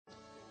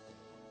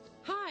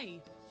Hi,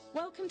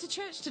 welcome to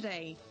church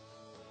today.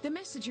 The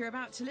message you're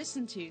about to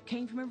listen to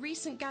came from a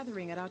recent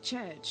gathering at our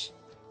church.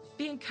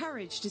 Be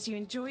encouraged as you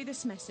enjoy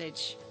this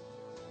message.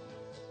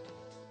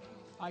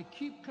 I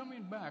keep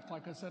coming back,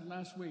 like I said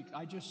last week.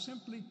 I just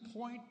simply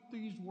point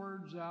these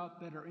words out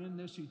that are in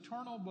this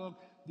eternal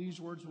book. These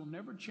words will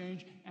never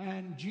change.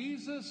 And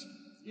Jesus,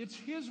 it's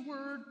His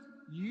word.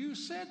 You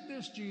said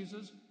this,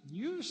 Jesus.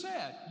 You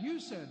said,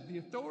 the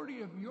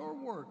authority of your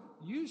word.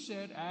 You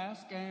said,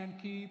 ask and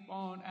keep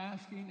on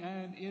asking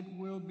and it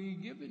will be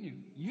given you.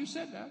 You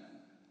said that.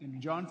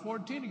 In John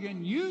 14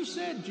 again, you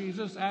said,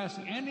 Jesus, ask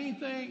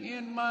anything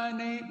in my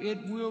name,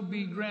 it will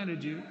be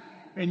granted you.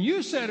 And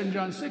you said in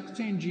John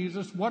 16,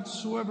 Jesus,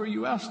 whatsoever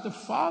you ask the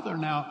Father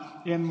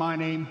now in my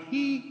name,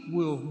 He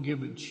will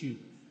give it to you.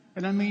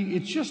 And I mean,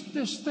 it's just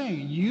this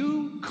thing.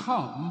 You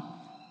come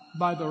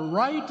by the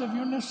right of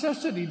your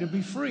necessity to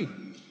be free.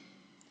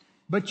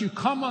 But you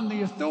come on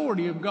the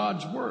authority of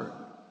God's word.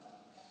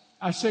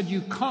 I said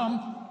you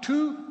come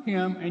to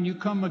Him and you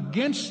come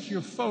against your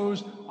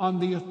foes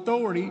on the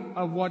authority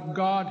of what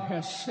God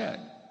has said.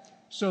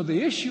 So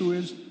the issue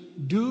is,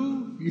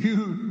 do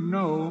you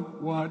know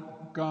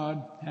what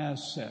God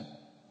has said?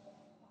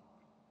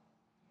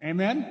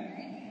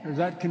 Amen? Because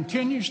that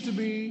continues to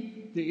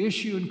be the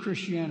issue in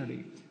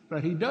Christianity.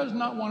 But He does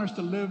not want us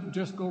to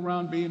just go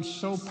around being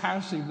so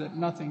passive that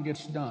nothing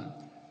gets done.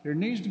 There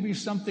needs to be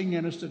something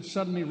in us that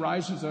suddenly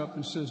rises up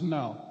and says,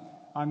 no,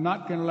 I'm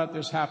not going to let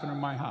this happen in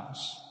my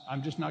house.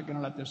 I'm just not going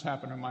to let this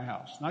happen in my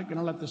house. Not going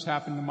to let this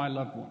happen to my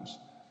loved ones.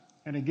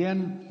 And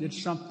again,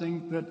 it's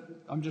something that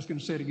I'm just going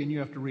to say it again, you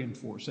have to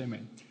reinforce.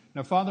 Amen.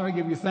 Now, Father, I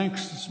give you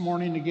thanks this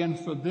morning again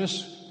for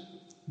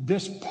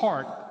this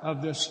part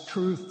of this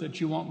truth that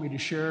you want me to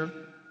share.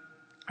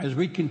 As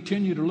we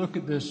continue to look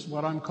at this,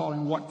 what I'm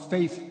calling what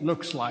faith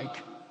looks like.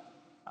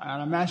 And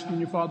I'm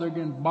asking you, Father,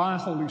 again, by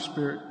Holy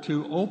Spirit,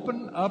 to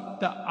open up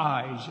the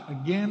eyes.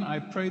 Again, I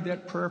prayed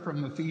that prayer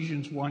from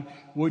Ephesians 1.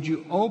 Would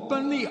you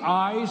open the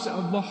eyes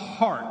of the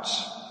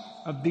hearts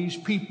of these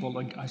people?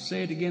 Like I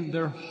say it again,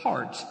 their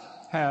hearts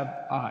have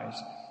eyes.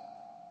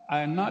 I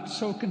am not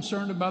so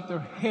concerned about their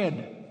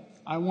head.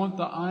 I want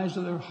the eyes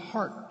of their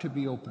heart to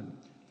be open,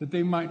 that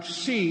they might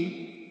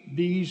see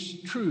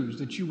these truths,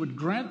 that you would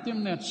grant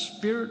them that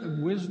spirit of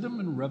wisdom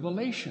and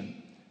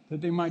revelation, that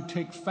they might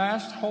take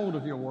fast hold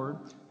of your word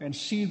and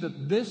see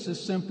that this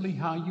is simply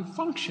how you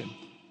function.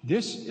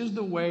 This is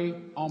the way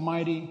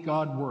Almighty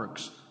God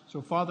works.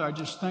 So, Father, I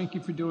just thank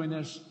you for doing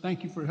this.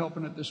 Thank you for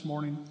helping it this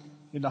morning.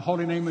 In the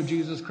holy name of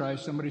Jesus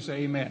Christ, somebody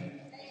say amen.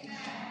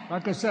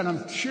 Like I said,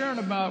 I'm sharing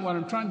about what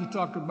I'm trying to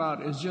talk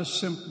about is just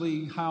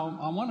simply how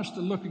I want us to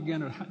look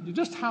again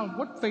at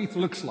what faith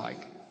looks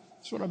like.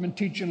 That's what I've been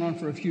teaching on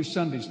for a few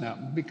Sundays now,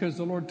 because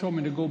the Lord told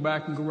me to go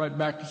right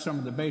back to some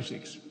of the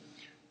basics.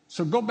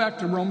 So go back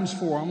to Romans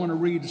 4. I want to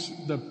read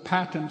the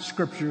patent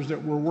scriptures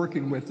that we're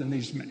working with in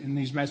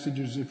these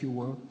messages, if you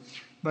will.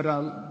 But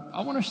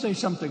I want to say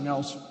something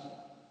else.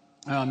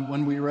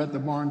 When we were at the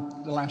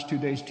barn the last 2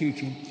 days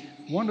teaching,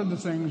 one of the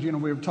things, we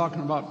were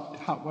talking about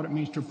what it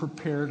means to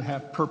prepare to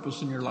have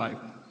purpose in your life.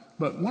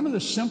 But one of the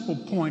simple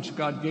points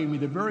God gave me,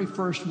 the very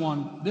first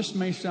one, this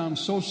may sound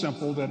so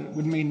simple that it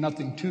would mean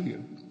nothing to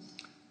you.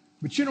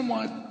 But you know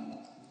what?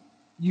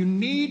 You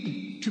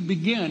need to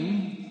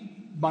begin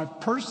by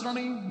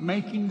personally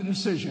making the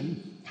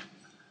decision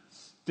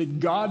that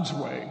God's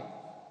way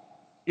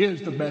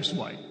is the best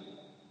way.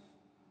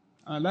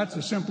 That's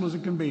as simple as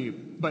it can be.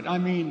 But I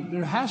mean,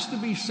 there has to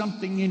be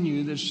something in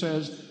you that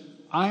says,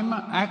 I'm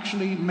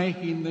actually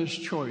making this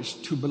choice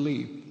to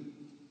believe.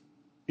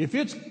 If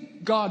it's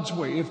God's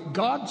way, if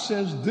God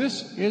says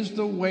this is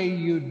the way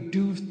you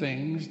do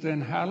things,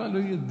 then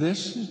hallelujah,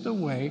 this is the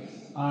way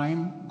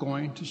I'm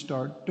going to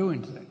start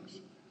doing things.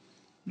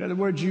 In other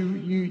words,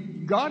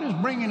 God is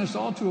bringing us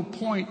all to a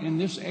point in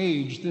this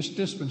age, this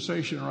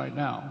dispensation right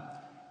now.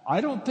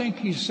 I don't think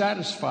He's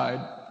satisfied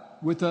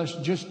with us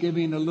just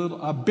giving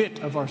a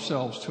bit of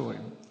ourselves to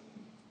Him.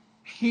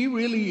 He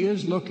really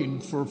is looking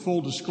for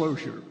full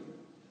disclosure.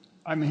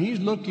 I mean,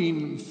 He's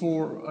looking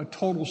for a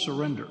total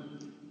surrender.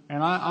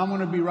 And I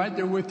want to be right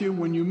there with you.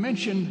 When you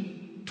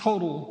mention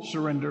total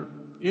surrender,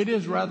 it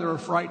is rather a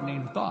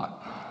frightening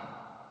thought.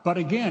 But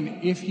again,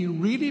 if you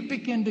really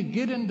begin to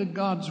get into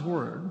God's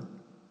Word,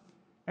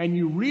 and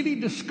you really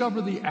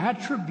discover the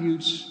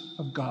attributes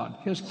of God,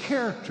 His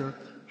character,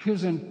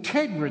 His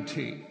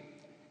integrity,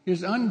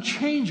 His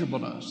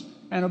unchangeableness,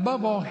 and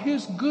above all,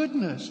 His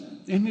goodness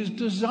and His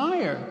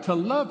desire to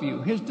love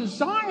you, His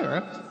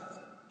desire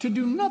to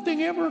do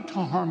nothing ever to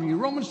harm you.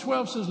 Romans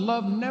 12 says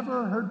love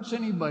never hurts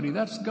anybody.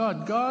 That's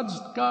God. God's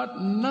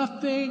got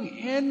nothing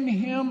in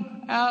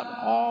Him at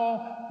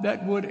all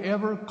that would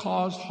ever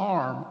cause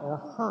harm or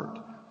hurt.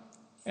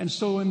 And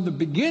so in the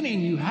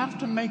beginning, you have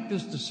to make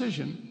this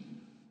decision.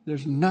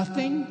 There's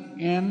nothing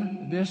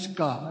in this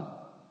God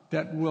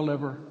that will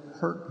ever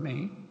hurt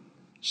me.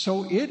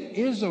 So it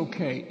is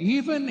okay,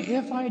 even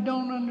if I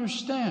don't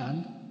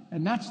understand.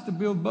 And that's the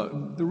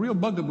real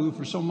bugaboo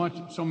for so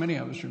many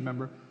of us,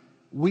 remember.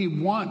 We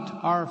want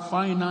our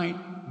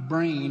finite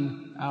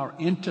brain, our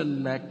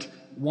intellect,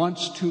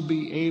 wants to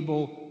be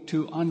able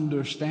to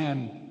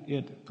understand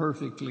it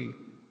perfectly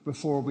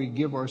before we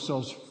give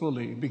ourselves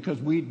fully,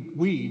 because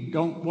we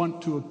don't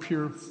want to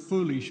appear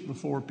foolish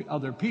before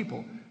other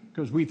people,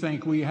 because we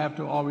think we have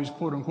to always,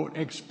 quote unquote,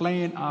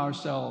 explain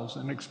ourselves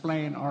and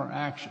explain our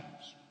actions.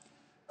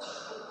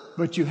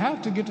 But you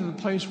have to get to the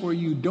place where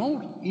you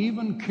don't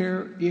even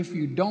care if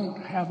you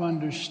don't have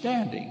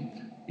understanding.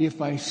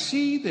 If I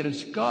see that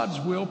it's God's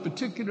will,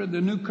 particularly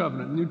the New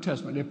Covenant, New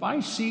Testament, if I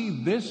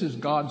see this is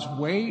God's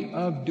way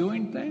of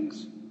doing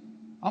things,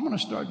 I'm going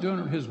to start doing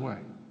it His way.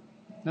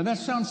 Now that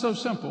sounds so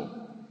simple,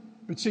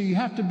 but see, you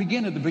have to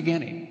begin at the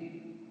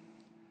beginning.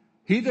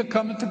 He that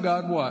cometh to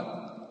God, what?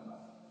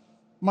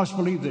 Must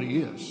believe that He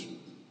is.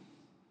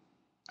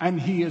 And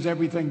He is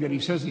everything that He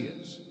says He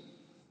is.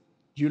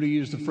 Julie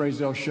used the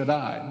phrase El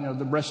Shaddai,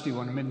 the breasty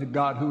one. I mean, the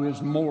God who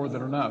is more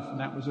than enough. And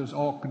that was His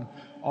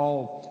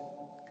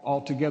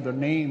altogether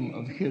name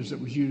of His that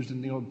was used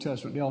in the Old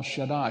Testament, El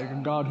Shaddai, a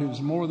God who's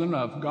more than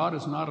enough. God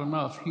is not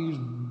enough. He's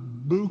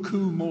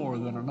buku more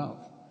than enough.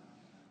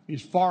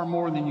 He's far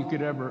more than you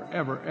could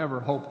ever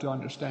hope to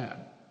understand.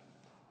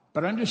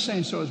 But I'm just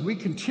saying, so as we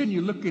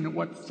continue looking at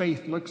what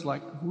faith looks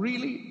like,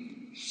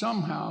 really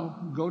somehow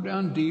go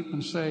down deep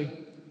and say,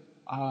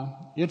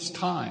 it's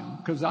time,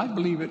 because I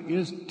believe it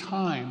is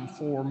time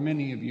for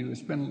many of you.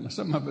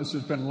 Some of us,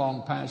 it's been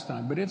long past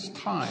time, but it's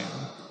time.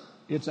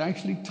 It's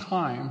actually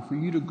time for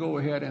you to go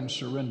ahead and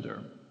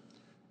surrender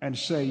and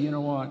say, you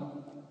know what?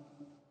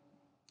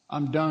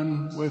 I'm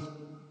done with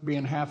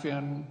being half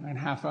in and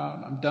half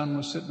out. I'm done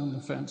with sitting on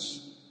the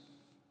fence.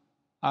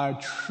 I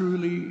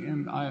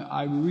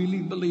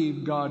really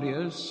believe God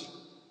is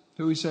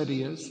who He said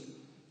He is.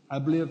 I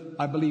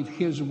believe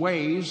His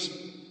ways,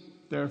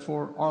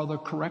 therefore, are the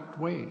correct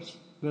ways.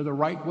 They're the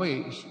right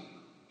ways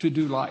to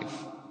do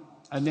life.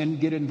 And then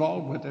get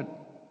involved with it.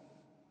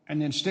 And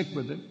then stick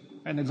with it.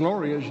 And the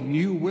glory is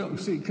you will.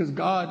 See, because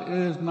God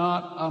is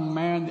not a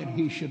man that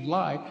He should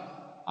lie.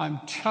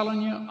 I'm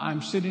telling you,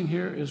 I'm sitting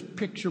here as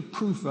picture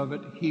proof of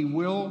it. He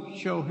will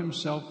show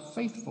Himself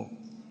faithful.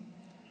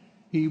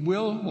 He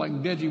will, like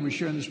Deji was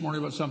sharing this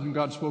morning about something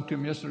God spoke to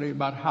him yesterday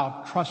about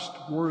how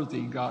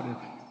trustworthy God is.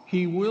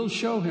 He will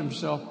show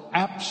Himself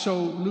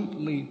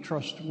absolutely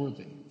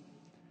trustworthy.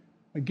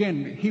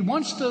 Again, He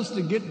wants us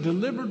to get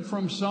delivered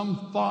from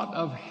some thought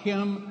of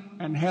Him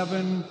and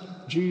heaven,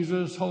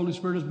 Jesus, Holy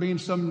Spirit as being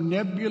some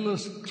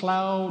nebulous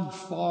cloud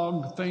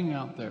fog thing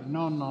out there.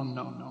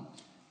 No.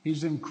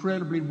 He's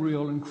incredibly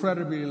real,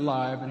 incredibly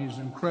alive, and He's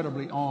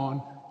incredibly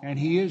on, and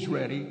He is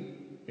ready,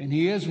 and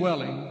He is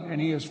willing,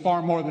 and He is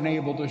far more than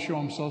able to show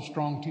Himself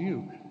strong to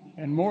you.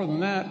 And more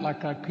than that,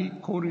 like I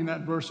keep quoting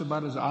that verse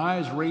about His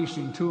eyes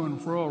racing to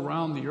and fro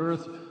around the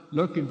earth,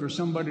 looking for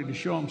somebody to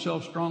show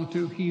Himself strong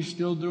to, He's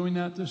still doing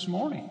that this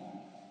morning.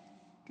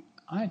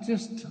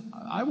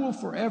 I will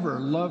forever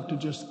love to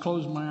just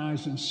close my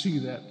eyes and see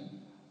that.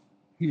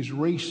 He's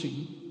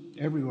racing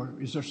everywhere.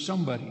 Is there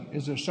somebody?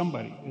 Is there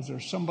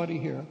somebody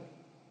here?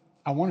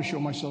 I want to show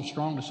myself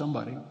strong to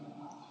somebody.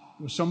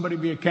 Will somebody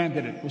be a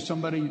candidate? Will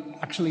somebody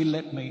actually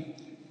let me?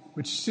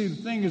 Which, see,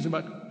 the thing is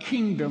about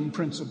kingdom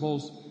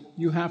principles,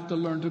 you have to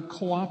learn to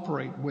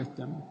cooperate with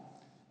them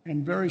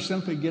and very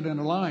simply get in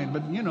a line.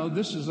 But,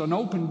 this is an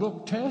open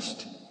book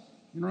test.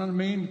 You know what I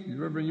mean? If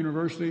you're ever in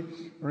university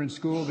or in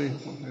school,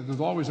 there's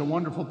always a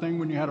wonderful thing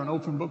when you had an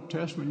open book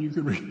test when you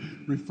could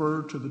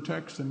refer to the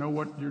text and know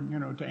what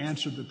to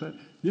answer the test.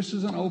 This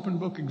is an open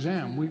book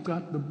exam. We've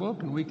got the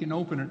book and we can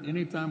open it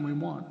anytime we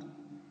want.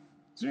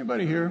 Is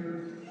anybody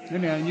here?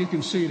 And you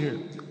can see it here.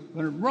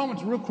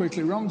 Romans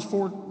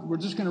 4, we're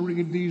just going to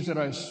read these that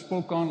I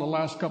spoke on the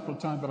last couple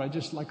of times, but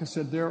like I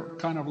said, they're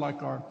kind of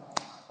like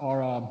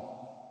our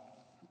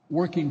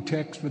working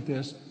text with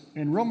this.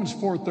 In Romans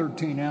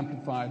 4:13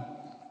 Amplified,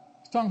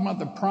 it's talking about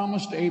the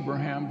promise to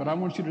Abraham, but I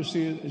want you to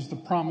see it as the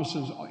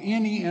promises,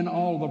 any and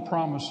all the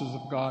promises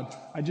of God.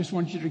 I just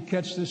want you to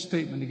catch this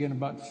statement again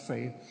about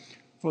faith.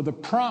 For the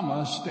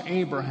promise to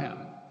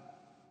Abraham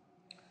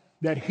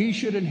that he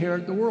should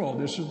inherit the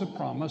world. This is the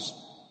promise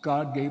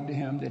God gave to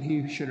him, that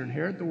he should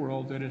inherit the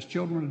world, that his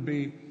children would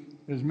be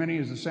as many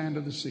as the sand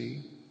of the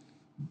sea.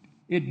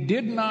 It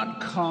did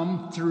not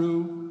come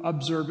through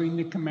observing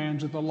the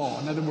commands of the law.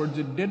 In other words,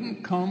 it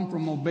didn't come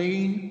from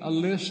obeying a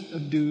list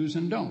of do's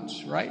and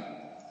don'ts, right?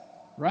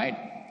 Right?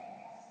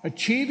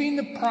 Achieving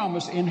the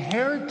promise,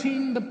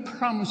 inheriting the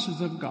promises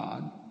of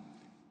God,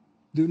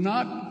 do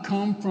not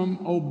come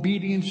from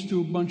obedience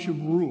to a bunch of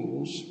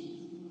rules.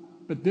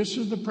 But this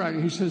is the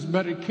practice. He says,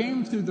 but it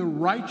came through the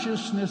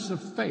righteousness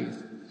of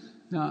faith.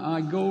 Now,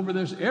 I go over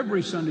this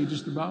every Sunday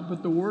just about,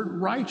 but the word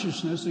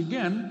righteousness,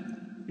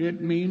 again,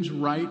 it means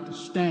right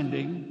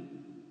standing.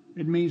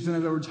 It means, in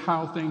other words,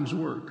 how things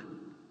work.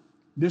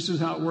 This is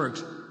how it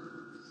works.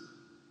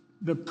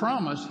 The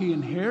promise, he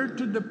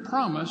inherited the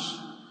promise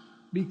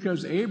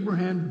because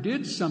Abraham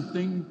did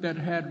something that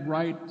had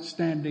right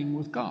standing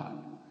with God.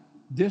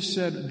 This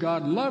said,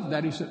 God loved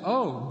that. He said,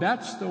 oh,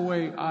 that's the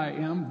way I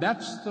am.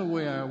 That's the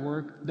way I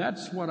work.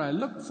 That's what I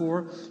look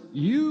for.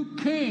 You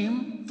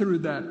came through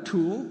that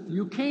tool.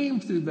 You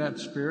came through that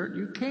spirit.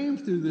 You came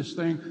through this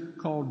thing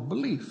called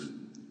belief,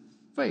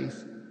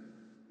 faith.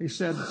 He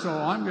said, so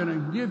I'm going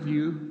to give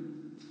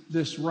you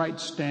this right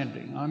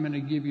standing. I'm going to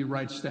give you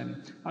right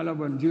standing. I love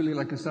when Julie,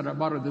 like I said, I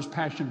bought her this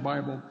Passion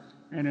Bible.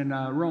 And in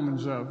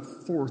Romans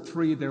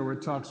 4:3, there where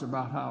it talks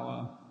about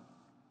how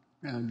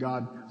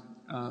God...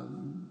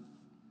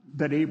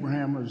 that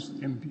Abraham was,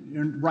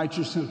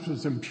 righteousness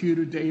was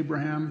imputed to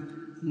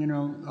Abraham,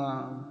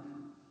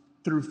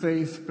 through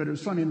faith. But it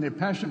was funny, in the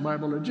Passion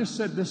Bible, it just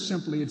said this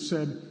simply. It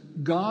said,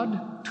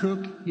 God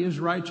took his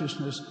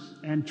righteousness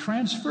and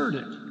transferred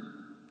it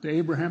to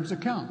Abraham's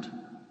account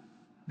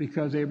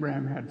because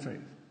Abraham had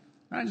faith.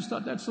 And I just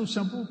thought that's so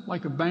simple,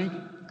 like a bank.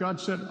 God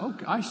said,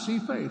 okay, I see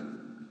faith.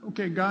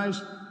 Okay,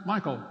 guys,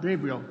 Michael,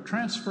 Gabriel,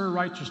 transfer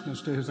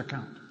righteousness to his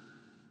account.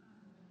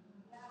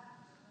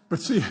 But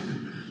see,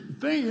 the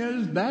thing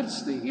is,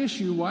 that's the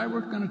issue why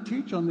we're going to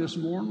teach on this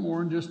more and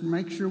more and just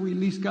make sure we at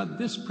least got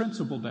this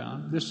principle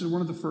down. This is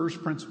one of the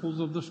first principles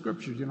of the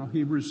Scriptures.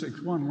 Hebrews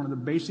 6:1, one of the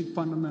basic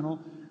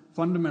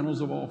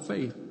fundamentals of all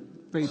faith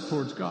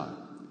towards God.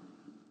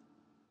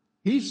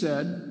 He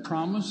said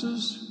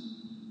promises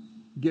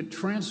get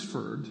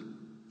transferred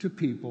to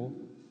people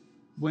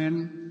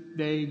when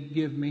they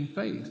give me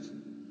faith.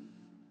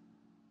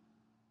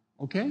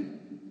 Okay?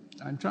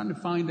 I'm trying to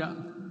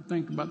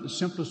think about the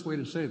simplest way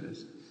to say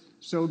this.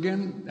 So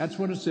again, that's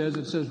what it says.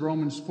 It says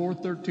Romans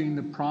 4:13,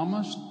 the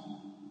promise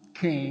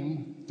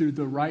came through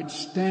the right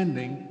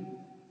standing,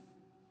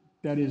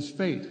 that is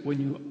faith. When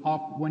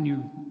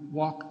you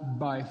walk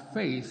by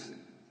faith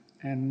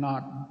and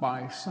not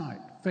by sight.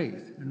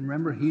 Faith. And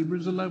remember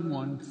Hebrews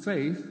 11:1,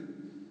 faith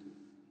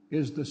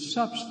is the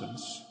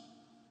substance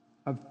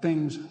of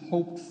things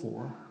hoped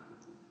for,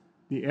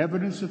 the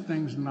evidence of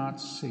things not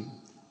seen.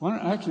 Why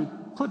don't I actually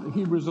put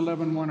Hebrews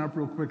 11:1 up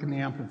real quick in the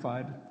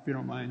Amplified, if you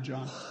don't mind,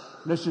 John.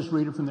 Let's just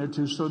read it from there,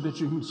 too, so that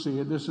you can see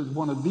it. This is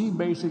one of the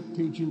basic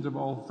teachings of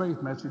all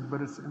faith message, but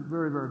it's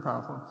very, very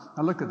powerful.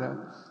 Now, look at that.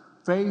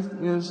 Faith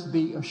is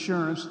the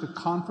assurance, the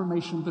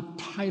confirmation, the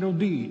title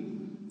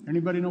deed.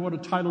 Anybody know what a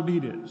title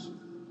deed is?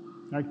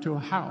 Like to a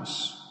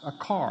house, a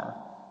car.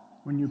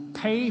 When you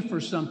pay for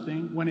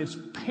something, when it's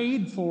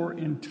paid for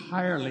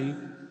entirely,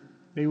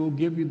 they will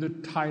give you the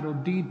title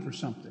deed for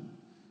something.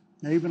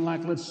 Now, even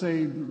let's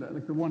say,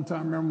 the one time,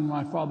 I remember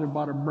when my father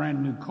bought a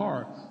brand new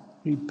car.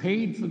 He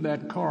paid for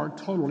that car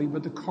totally,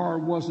 but the car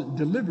wasn't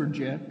delivered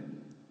yet,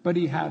 but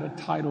he had a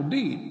title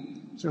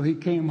deed. So he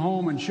came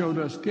home and showed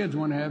us kids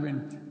one day,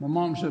 and my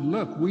mom said,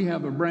 look, we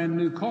have a brand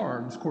new car.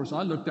 And of course,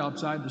 I looked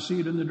outside to see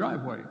it in the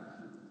driveway. It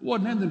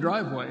wasn't in the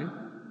driveway,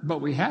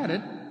 but we had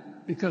it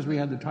because we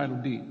had the title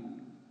deed.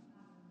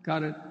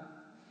 Got it?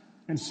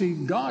 And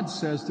see, God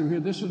says through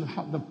here, this is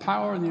the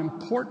power and the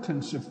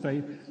importance of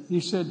faith. He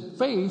said,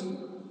 faith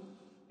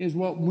is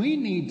what we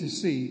need to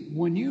see.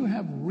 When you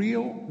have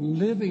real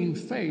living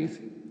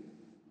faith,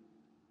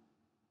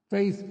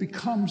 faith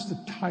becomes the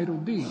title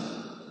deed.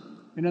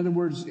 In other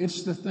words,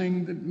 it's the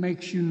thing that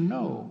makes you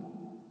know.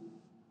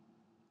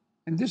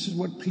 And this is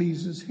what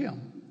pleases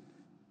him.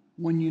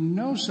 When you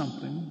know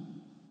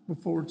something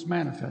before it's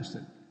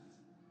manifested.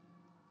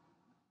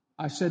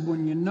 I said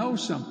when you know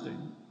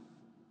something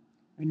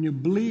and you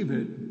believe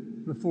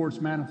it before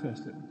it's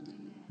manifested.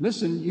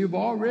 Listen, you've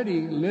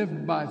already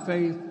lived by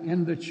faith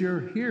in that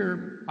you're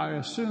here, I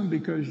assume,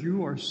 because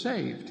you are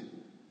saved.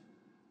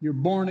 You're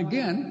born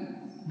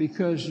again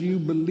because you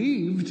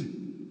believed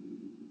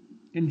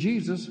in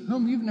Jesus,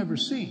 whom you've never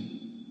seen.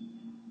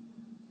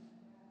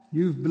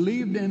 You've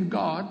believed in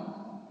God,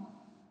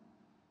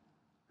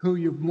 who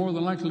you've more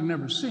than likely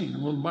never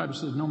seen. Well, the Bible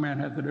says no man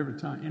hath at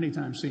any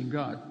time seen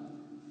God.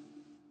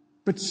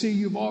 But see,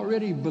 you've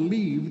already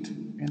believed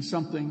in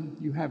something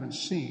you haven't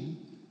seen.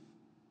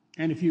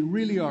 And if you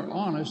really are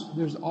honest,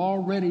 there's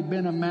already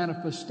been a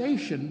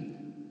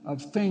manifestation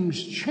of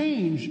things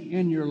change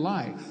in your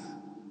life,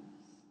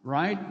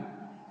 right?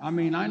 I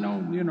mean, I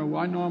know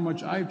how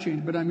much I've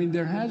changed, but I mean,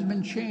 there has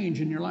been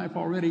change in your life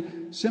already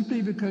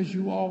simply because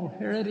you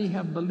already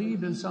have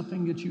believed in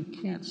something that you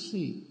can't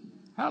see.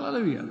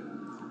 Hallelujah.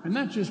 And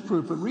that's just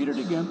proof. But read it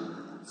again.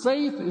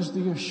 Faith is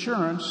the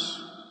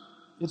assurance,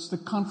 it's the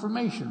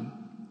confirmation,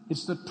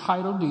 it's the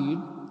title deed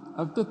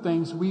of the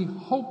things we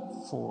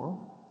hope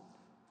for.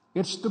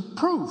 It's the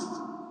proof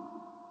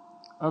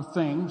of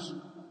things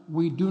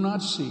we do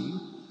not see.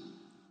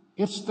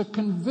 It's the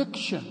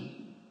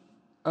conviction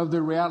of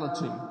the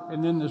reality.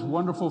 And then this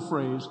wonderful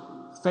phrase,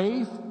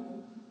 faith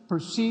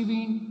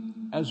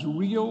perceiving as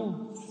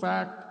real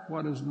fact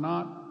what is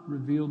not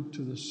revealed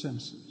to the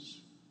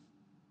senses.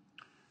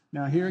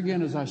 Now here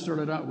again, as I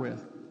started out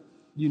with,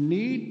 you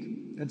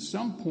need at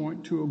some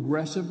point to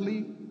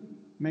aggressively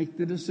make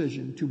the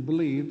decision to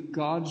believe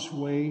God's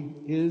way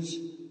is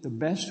the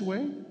best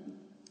way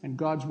and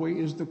God's way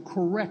is the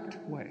correct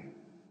way.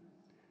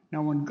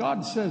 Now, when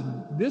God says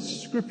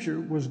this scripture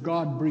was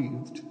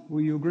God-breathed,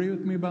 will you agree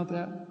with me about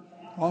that?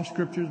 All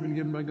scripture has been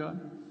given by God.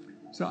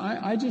 So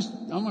I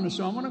want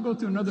to go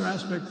through another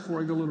aspect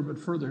before I go a little bit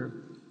further.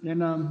 In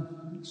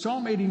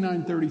Psalm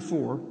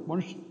 89:34, I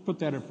want to put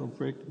that up real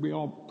quick. We're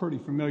all pretty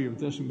familiar with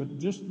this one, but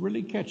just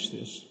really catch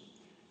this.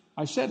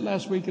 I said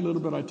last week a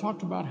little bit, I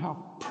talked about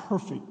how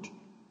perfect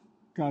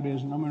God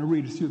is, and I'm going to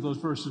read a few of those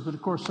verses. But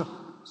of course,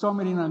 Psalm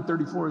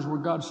 89:34 is where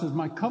God says,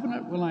 "My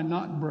covenant will I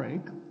not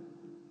break.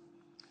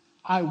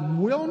 I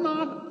will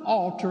not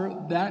alter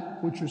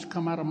that which has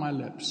come out of my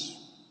lips."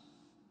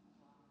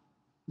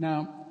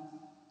 Now,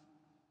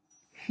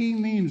 he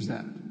means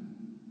that.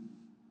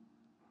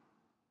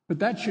 But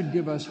that should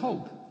give us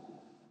hope.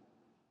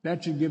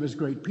 That should give us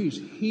great peace.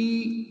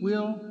 He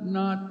will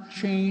not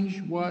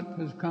change what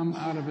has come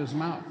out of his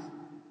mouth.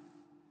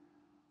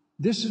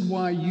 This is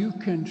why you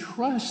can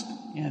trust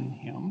in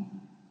him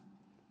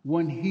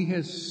when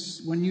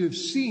you have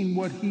seen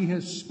what he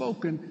has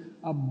spoken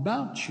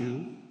about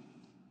you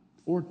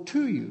or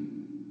to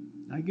you.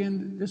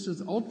 Again, this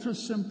is ultra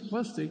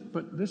simplistic,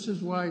 but this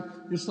is why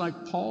it's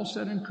like Paul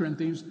said in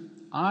Corinthians,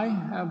 "I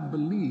have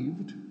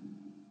believed,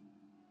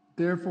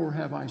 therefore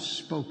have I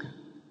spoken."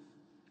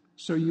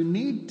 So you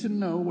need to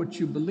know what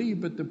you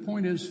believe, but the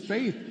point is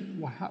faith,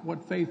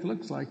 what faith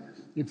looks like.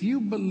 If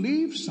you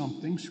believe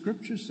something,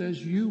 Scripture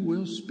says you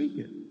will speak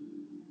it.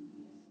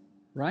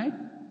 Right?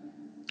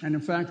 And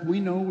in fact, we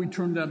know we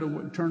turned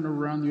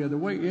around the other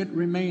way. It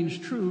remains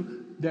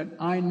true that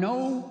I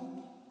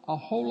know a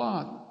whole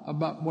lot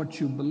about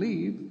what you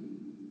believe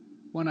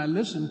when I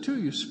listen to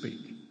you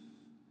speak.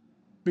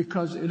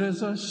 Because it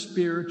is a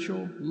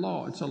spiritual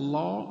law. It's a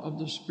law of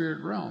the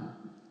spirit realm.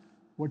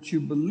 What you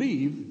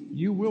believe,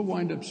 you will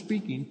wind up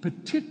speaking,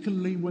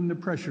 particularly when the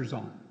pressure's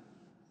on.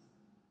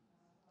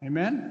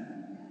 Amen?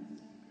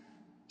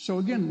 So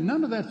again,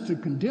 none of that's to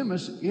condemn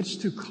us. It's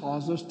to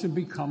cause us to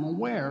become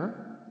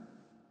aware.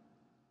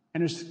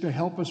 And it's to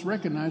help us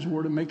recognize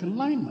where to make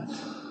alignment.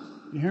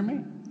 You hear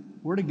me?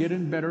 Where to get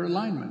in better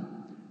alignment.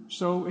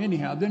 So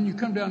anyhow, then you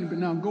come down,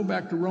 now go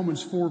back to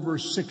Romans 4,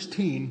 verse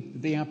 16,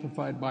 the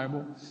Amplified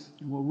Bible,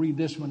 and we'll read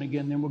this one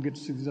again, then we'll get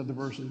to these other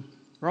verses.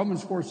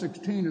 Romans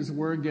 4:16 is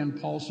where, again,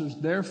 Paul says,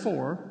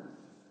 "Therefore,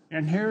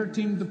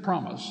 inheriting the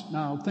promise."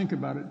 Now, think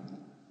about it.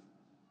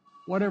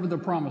 Whatever the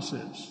promise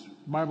is.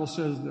 The Bible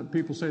says that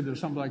people say there's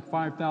something like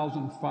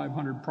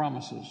 5,500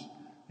 promises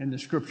in the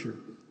Scripture.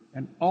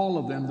 And all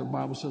of them, the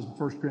Bible says in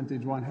 1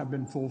 Corinthians 1, have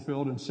been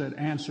fulfilled and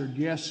answered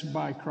yes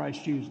by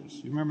Christ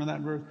Jesus. You remember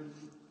that verse?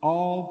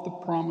 All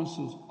the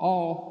promises,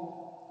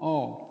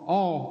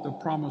 all the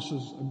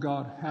promises of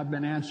God have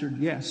been answered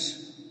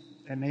yes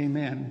and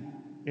amen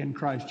in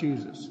Christ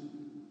Jesus.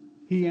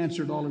 He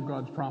answered all of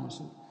God's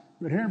promises.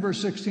 But here in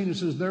verse 16 it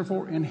says,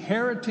 "Therefore,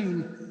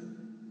 inheriting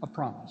a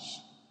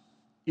promise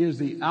is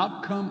the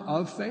outcome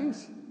of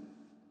faith."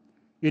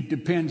 It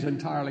depends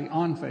entirely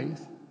on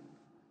faith.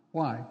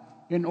 Why?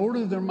 In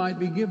order there might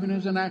be given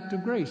as an act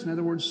of grace. In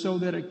other words, so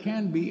that it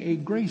can be a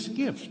grace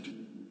gift.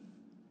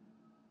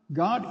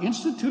 God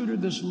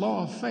instituted this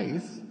law of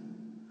faith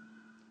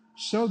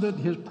so that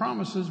his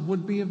promises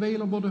would be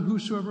available to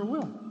whosoever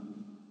will.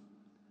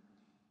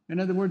 In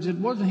other words, it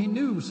wasn't, he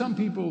knew some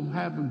people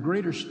have a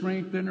greater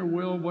strength in their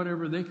will,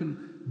 whatever, they can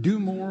do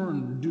more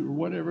and do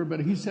whatever,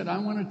 but he said, I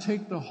want to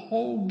take the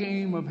whole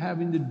game of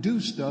having to do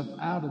stuff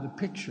out of the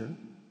picture.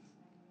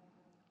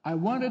 I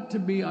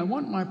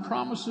want my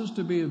promises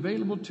to be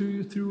available to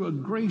you through a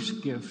grace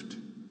gift.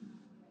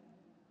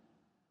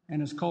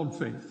 And it's called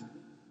faith.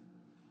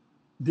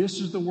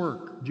 This is the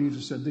work,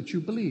 Jesus said, that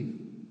you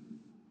believe.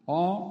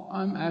 All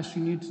I'm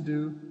asking you to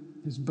do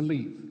is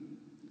believe.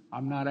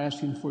 I'm not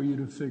asking for you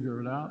to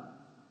figure it out.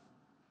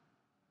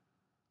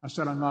 I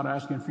said I'm not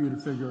asking for you to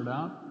figure it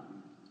out.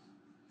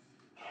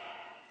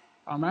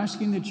 I'm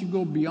asking that you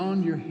go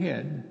beyond your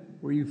head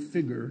where you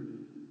figure,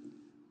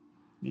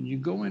 and you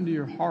go into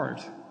your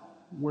heart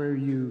where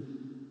you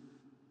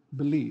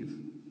believe,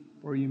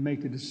 or you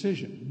make a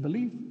decision.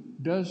 Belief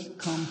does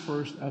come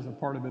first as a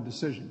part of a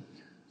decision.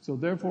 So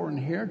therefore,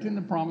 inheriting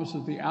the promise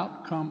is the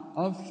outcome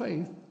of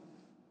faith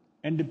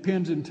and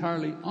depends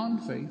entirely on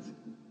faith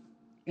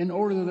in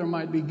order that there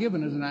might be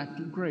given as an act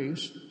of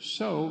grace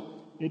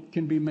so it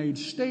can be made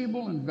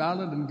stable and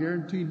valid and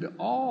guaranteed to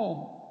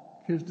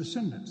all his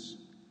descendants,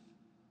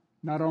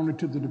 not only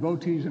to the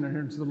devotees and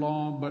adherents of the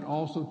law, but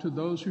also to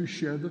those who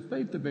share the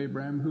faith of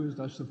Abraham, who is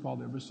thus the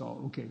father of us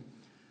all. Okay.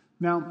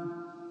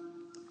 Now,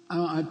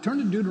 I turn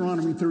to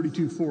Deuteronomy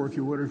 32:4, if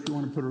you would, or if you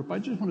want to put it up. I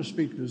just want to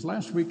speak to this.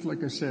 Last week,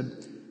 like I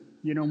said,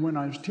 when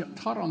I was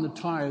taught on the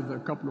tithe a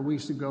couple of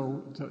weeks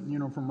ago,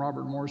 from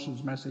Robert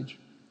Morris's message,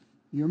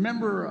 you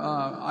remember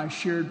I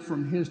shared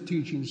from his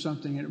teaching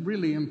something, and it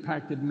really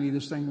impacted me,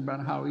 this thing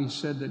about how he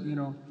said that,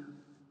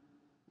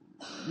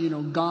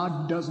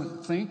 God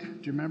doesn't think.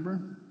 Do you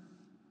remember?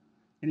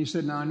 And he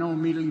said, now I know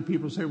immediately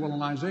people say, well,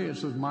 in Isaiah it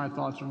says, my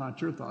thoughts are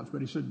not your thoughts. But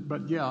he said,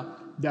 but yeah,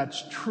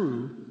 that's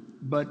true,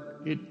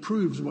 but it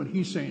proves what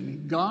he's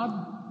saying.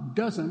 God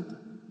doesn't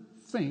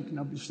think.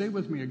 Now stay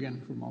with me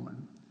again for a moment.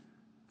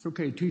 It's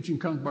okay, teaching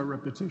comes by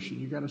repetition.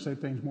 You got to say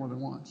things more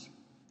than once.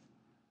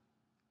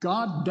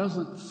 God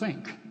doesn't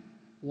think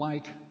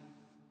like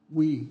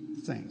we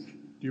think.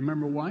 Do you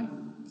remember why?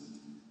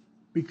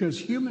 Because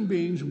human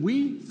beings,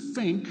 we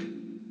think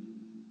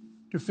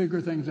to figure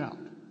things out.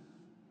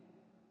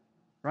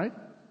 Right?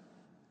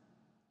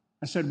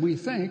 I said we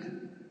think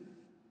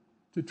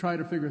to try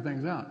to figure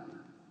things out.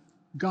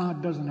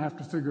 God doesn't have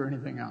to figure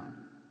anything out.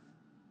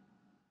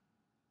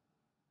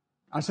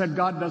 I said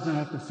God doesn't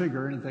have to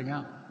figure anything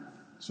out.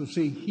 So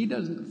see, he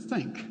doesn't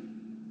think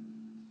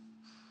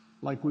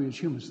like we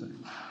as humans think.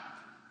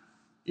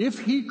 If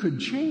he could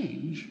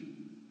change,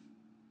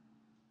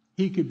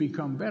 he could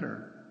become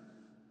better.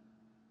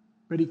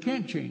 But he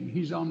can't change.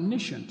 He's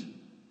omniscient.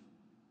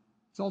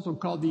 It's also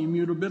called the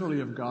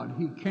immutability of God.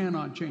 He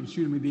cannot change.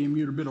 Excuse me, the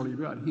immutability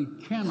of God. He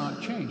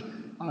cannot change.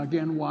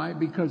 Again, why?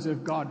 Because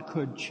if God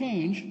could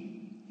change,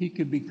 he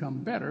could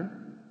become better.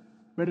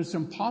 But it's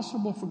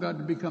impossible for God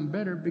to become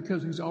better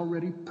because he's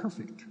already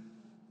perfect.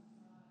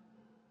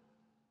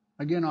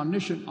 Again,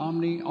 omniscient,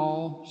 omni,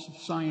 all,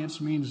 science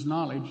means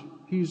knowledge.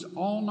 He's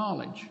all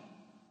knowledge.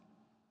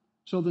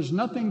 So there's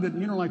nothing that,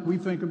 like we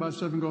think about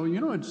stuff and go,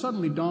 it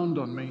suddenly dawned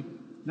on me.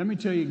 Let me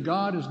tell you,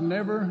 God has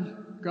never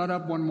got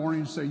up one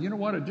morning and said, you know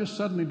what, it just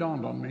suddenly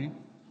dawned on me.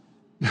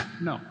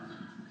 No.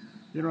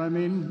 You know what I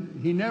mean?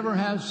 He never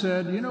has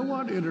said, you know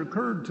what, it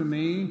occurred to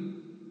me.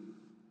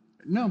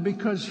 No,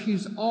 because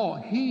he's all.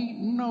 He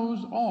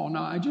knows all.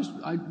 Now,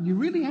 you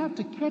really have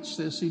to catch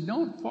this. See,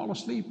 don't fall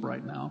asleep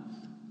right now.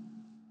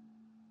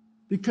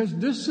 Because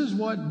this is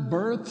what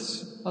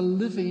births a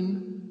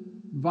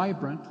living,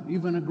 vibrant,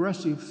 even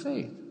aggressive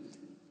faith.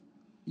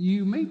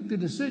 You make the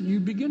decision, you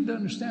begin to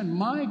understand,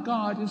 my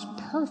God is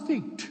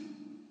perfect.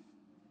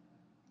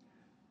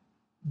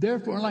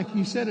 Therefore, like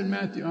he said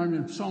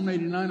in Psalm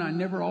 89, I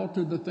never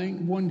altered the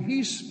thing. When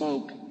he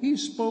spoke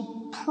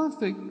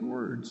perfect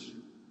words.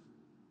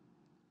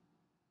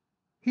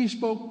 He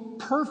spoke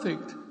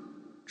perfect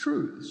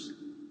truths.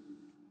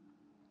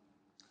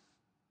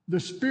 The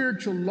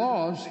spiritual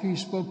laws he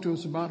spoke to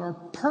us about are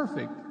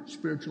perfect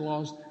spiritual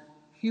laws.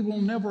 He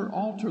will never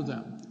alter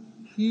them.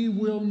 He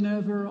will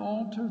never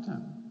alter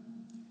them.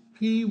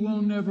 He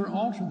will never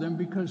alter them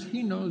because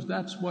he knows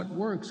that's what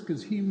works,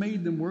 because he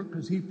made them work,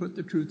 because he put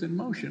the truth in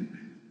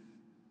motion.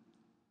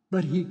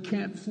 But he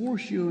can't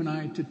force you and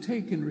I to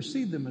take and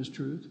receive them as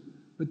truth.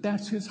 But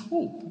that's his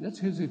hope. That's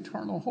his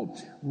eternal hope.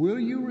 Will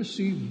you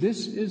receive,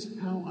 this is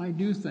how I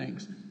do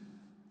things?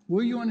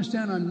 Will you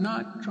understand I'm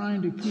not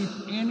trying to keep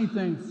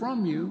anything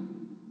from you?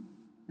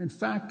 In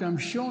fact, I'm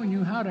showing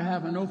you how to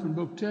have an open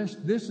book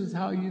test. This is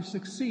how you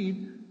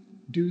succeed.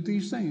 Do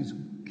these things.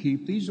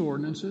 Keep these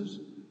ordinances.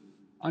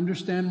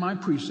 Understand my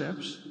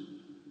precepts.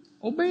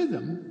 Obey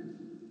them.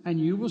 And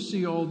you will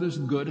see all this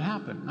good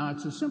happen. Now,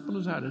 it's as simple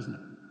as that, isn't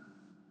it?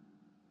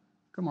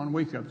 Come on,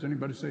 wake up. Does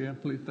anybody say, yeah,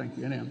 please, thank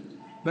you, and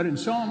But in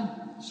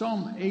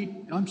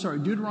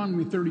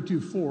Deuteronomy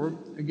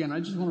 32:4, again, I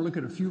just want to look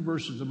at a few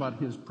verses about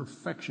his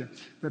perfection.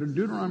 But in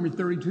Deuteronomy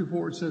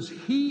 32:4, it says,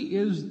 he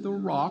is the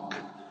rock.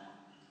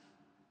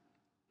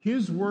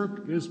 His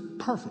work is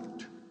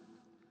perfect.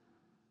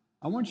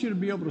 I want you to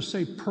be able to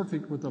say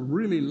perfect with a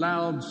really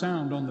loud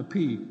sound on the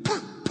P.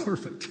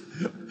 Perfect.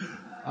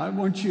 I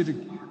want you to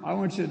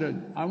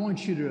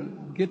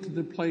get to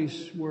the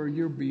place where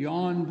you're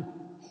beyond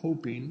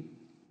hoping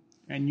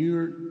and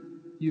you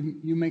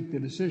make the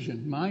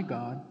decision. My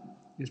God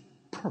is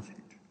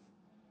perfect.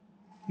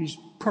 He's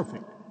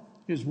perfect.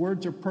 His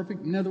words are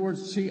perfect. In other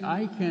words, see,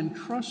 I can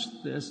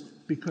trust this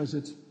because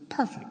it's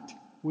perfect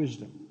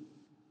wisdom.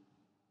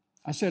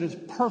 I said it's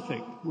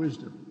perfect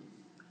wisdom.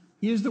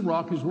 He is the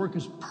rock. His work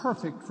is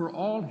perfect, for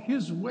all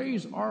his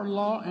ways are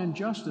law and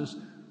justice,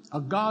 a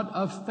God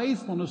of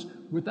faithfulness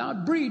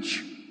without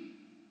breach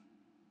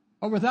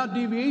or without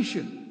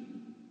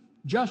deviation.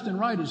 Just and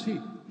right is he.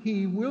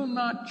 He will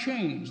not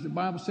change. The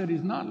Bible said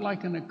he's not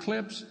like an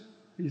eclipse.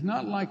 He's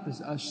not like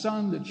a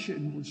sun that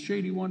was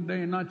shady one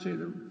day and not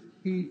shady.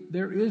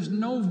 There is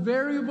no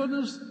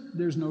variableness.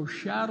 There's no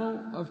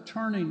shadow of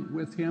turning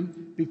with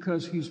him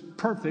because he's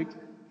perfect.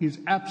 He's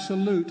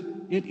absolute.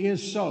 It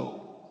is so.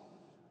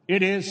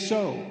 It is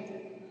so.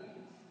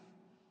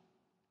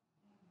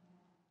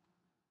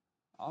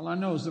 All I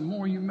know is the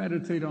more you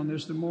meditate on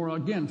this, the more,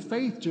 again,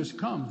 faith just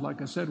comes.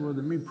 Like I said,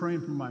 whether me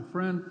praying for my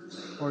friend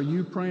or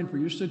you praying for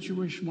your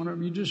situation,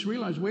 whatever, you just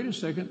realize, wait a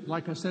second,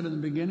 like I said in the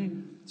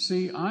beginning,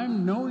 see,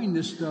 I'm knowing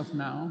this stuff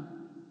now,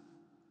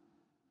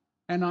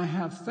 and I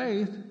have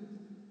faith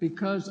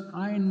because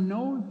I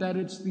know that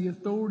it's the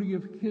authority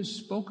of his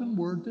spoken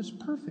word that's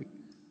perfect,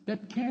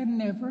 that can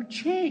never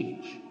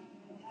change.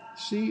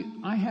 See,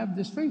 I have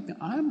this faith.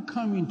 I'm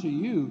coming to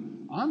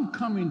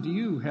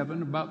you,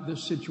 heaven, about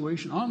this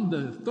situation on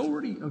the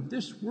authority of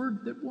this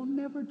word that will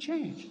never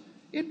change.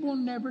 It will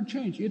never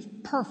change. It's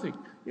perfect.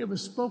 It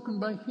was spoken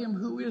by him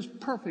who is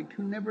perfect,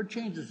 who never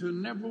changes, who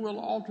never will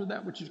alter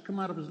that which has come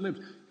out of his lips.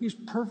 He's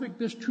perfect.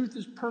 This truth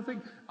is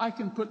perfect. I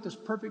can put this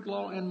perfect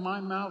law in my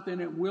mouth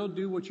and it will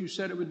do what you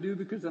said it would do,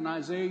 because in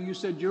Isaiah you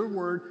said your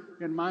word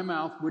in my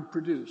mouth would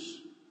produce.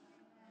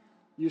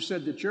 You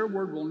said that your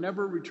word will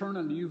never return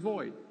unto you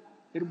void.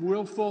 It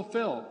will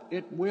fulfill.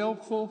 It will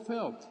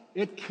fulfill.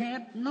 It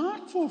can't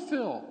not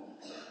fulfill.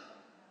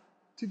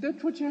 See,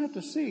 that's what you have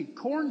to see.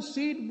 Corn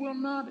seed will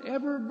not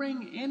ever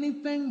bring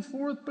anything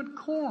forth but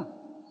corn.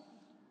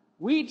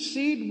 Wheat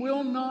seed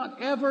will not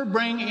ever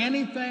bring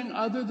anything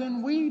other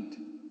than wheat,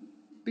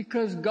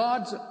 because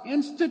God's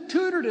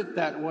instituted it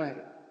that way.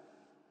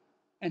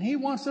 And He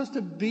wants us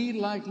to be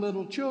like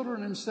little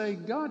children and say,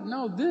 God,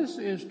 no, this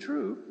is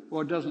true.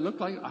 Well, it doesn't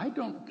look like it. I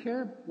don't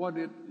care what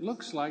it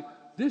looks like.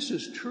 This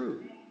is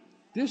true.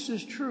 This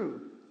is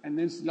true. And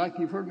it's like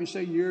you've heard me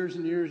say years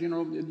and years,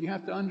 you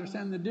have to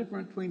understand the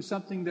difference between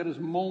something that is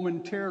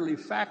momentarily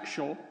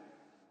factual.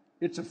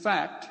 It's a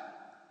fact.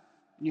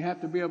 You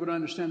have to be able to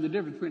understand the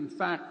difference between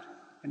fact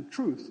and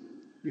truth.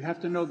 You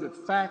have to know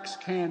that facts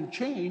can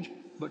change,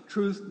 but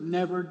truth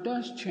never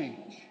does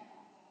change.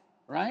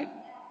 Right?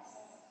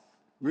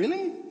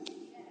 Really?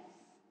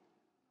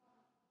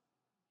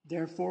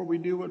 Therefore, we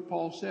do what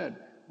Paul said.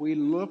 We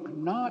look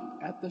not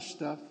at the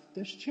stuff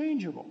that's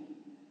changeable.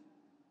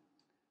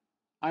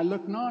 I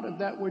look not at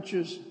that which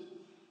is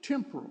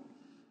temporal,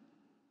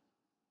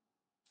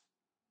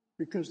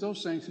 because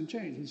those things can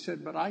change. He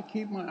said, but I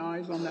keep my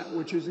eyes on that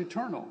which is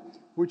eternal,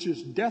 which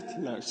is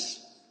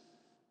deathless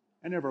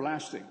and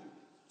everlasting.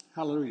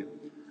 Hallelujah.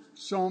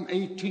 Psalm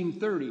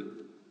 18:30.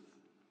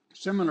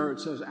 Similar, it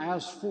says,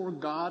 as for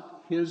God,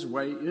 His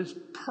way is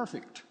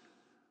perfect.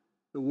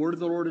 The word of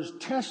the Lord is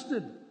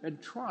tested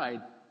and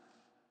tried.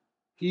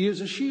 He is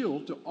a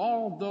shield to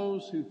all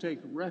those who take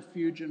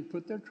refuge and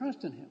put their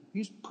trust in Him.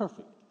 He's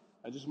perfect.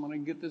 I just want to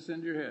get this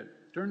into your head.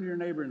 Turn to your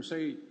neighbor and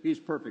say, He's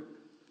perfect.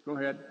 Go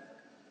ahead.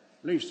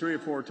 At least 3 or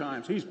 4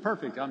 times. He's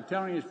perfect. I'm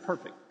telling you, He's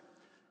perfect.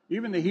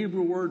 Even the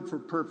Hebrew word for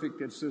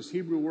perfect, it's this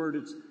Hebrew word,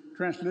 it's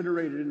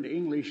transliterated into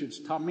English,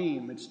 it's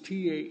tamim. It's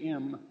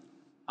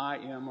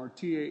T-A-M-I-M, or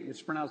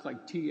it's pronounced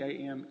like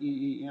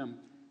T-A-M-E-E-M.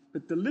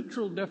 But the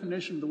literal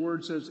definition of the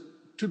word says,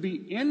 to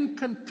be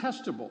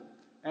incontestable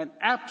and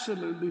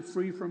absolutely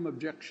free from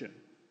objection.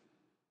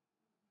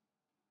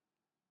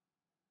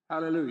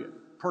 Hallelujah.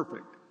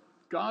 Perfect.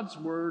 God's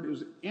word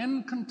is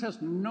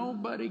incontestable.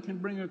 Nobody can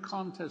bring a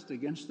contest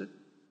against it.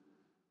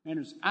 And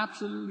it's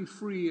absolutely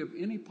free of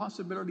any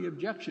possibility of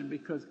objection,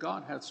 because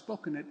God hath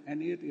spoken it,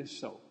 and it is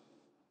so.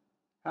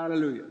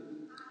 Hallelujah.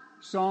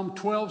 Psalm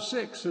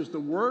 12:6 says, the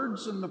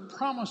words and the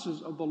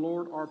promises of the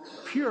Lord are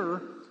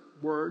pure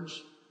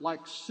words,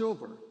 like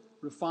silver,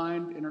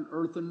 refined in an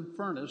earthen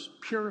furnace,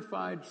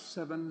 purified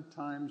 7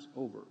 times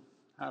over.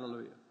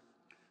 Hallelujah.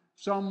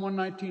 Psalm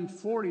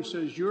 119:40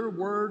 says, your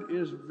word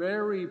is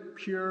very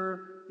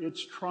pure,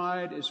 it's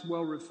tried, it's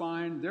well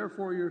refined,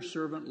 therefore your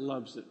servant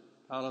loves it.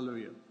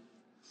 Hallelujah.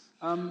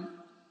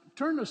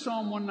 Turn to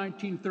Psalm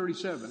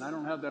 119:37. I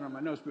don't have that on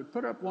my notes, but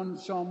put up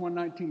Psalm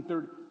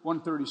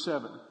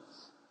 119:137.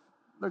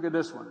 Look at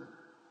this one.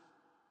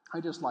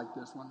 I just like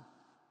this one.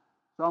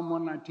 Psalm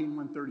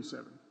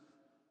 119:137.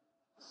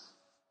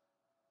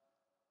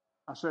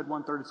 I said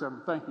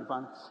 137. Thank you,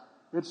 Bonnie.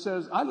 It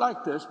says, I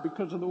like this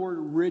because of the word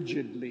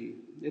rigidly.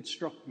 It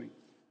struck me.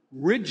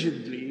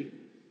 Rigidly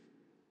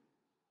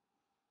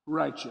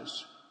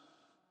righteous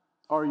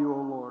are you,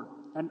 O Lord,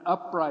 and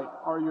upright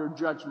are your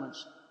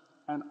judgments,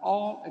 and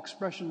all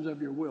expressions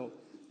of your will.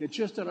 It's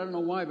just that I don't know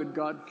why, but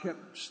God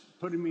kept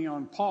putting me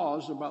on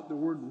pause about the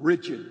word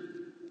rigid.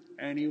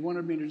 And He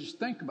wanted me to just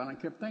think about it.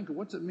 I kept thinking,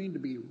 what's it mean to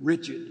be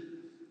rigid?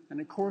 And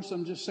of course,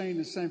 I'm just saying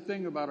the same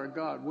thing about our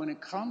God. When it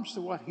comes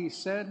to what He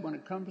said, when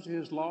it comes to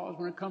His laws,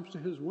 when it comes to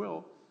His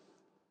will,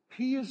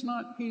 He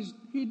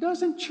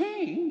doesn't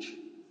change.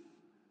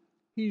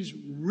 He's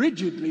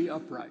rigidly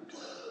upright.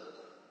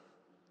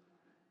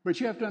 But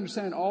you have to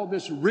understand, all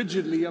this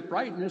rigidly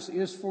uprightness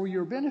is for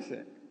your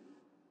benefit,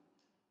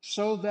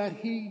 so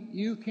that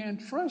you can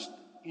trust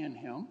in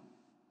Him,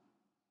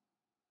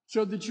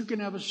 so that you can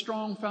have a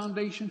strong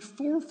foundation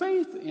for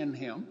faith in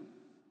Him,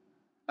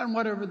 and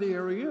whatever the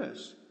area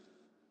is.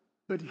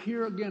 But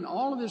here again,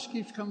 all of this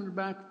keeps coming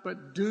back,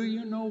 but do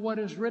you know what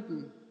is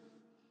written?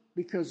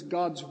 Because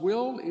God's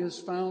will is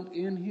found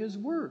in His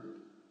Word.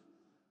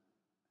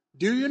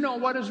 Do you know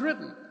what is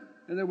written?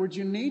 In other words,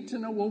 you need to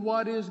know, well,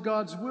 what is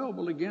God's will?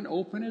 Well, again,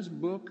 open His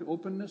book,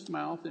 open His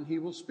mouth, and He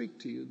will speak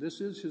to you. This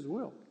is His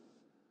will.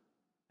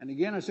 And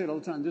again, I say it all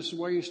the time, this is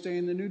why you stay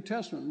in the New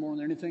Testament more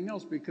than anything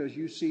else, because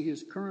you see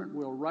His current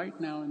will right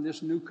now in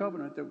this new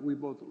covenant that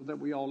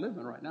we all live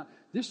in right now.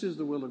 This is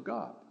the will of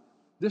God.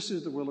 This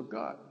is the will of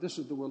God. This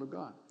is the will of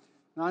God.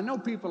 Now, I know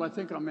people, I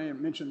think I may have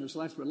mentioned this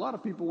last, but a lot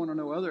of people want to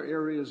know other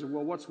areas of,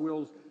 well, what's the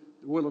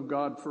will of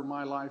God for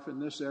my life in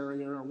this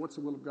area, or what's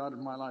the will of God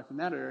in my life in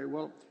that area?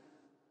 Well,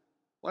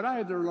 what I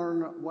had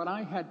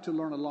to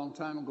learn a long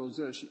time ago is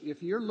this: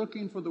 if you're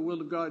looking for the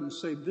will of God in,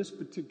 say, this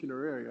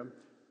particular area,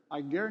 I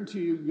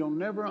guarantee you'll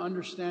never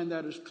understand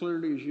that as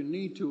clearly as you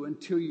need to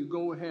until you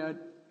go ahead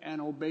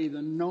and obey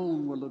the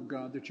known will of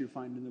God that you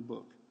find in the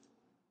book.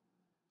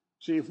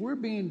 See, if we're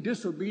being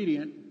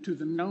disobedient to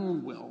the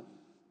known will,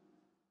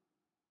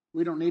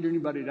 we don't need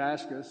anybody to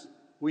ask us.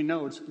 We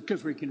know it's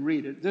because we can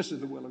read it. This is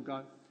the will of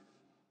God.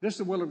 This is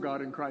the will of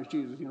God in Christ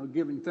Jesus,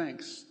 giving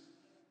thanks.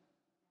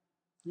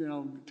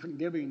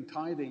 Giving,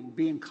 tithing,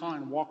 being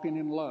kind, walking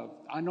in love.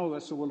 I know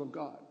that's the will of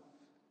God.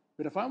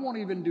 But if I won't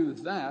even do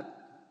that,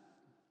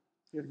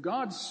 If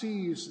God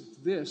sees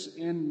this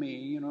in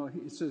me,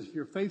 He says, if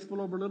you're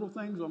faithful over little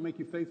things, I'll make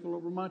you faithful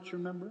over much,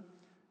 remember?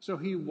 So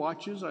He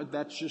watches.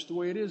 That's just the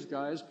way it is,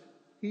 guys.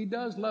 He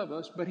does love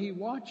us, but He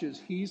watches.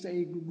 He's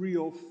a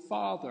real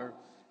Father.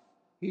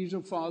 He's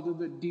a Father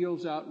that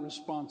deals out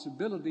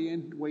responsibility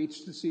and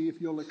waits to see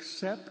if you'll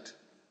accept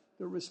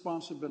the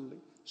responsibility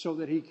so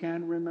that He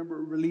can,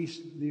 release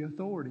the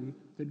authority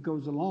that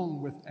goes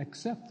along with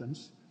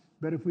acceptance.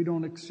 But if we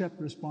don't accept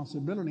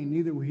responsibility,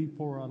 neither will He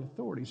pour out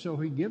authority. So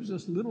He gives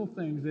us little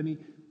things, and He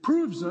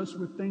proves us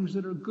with things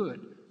that are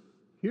good.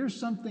 Here's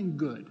something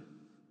good.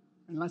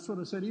 And that's what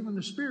I said, even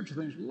the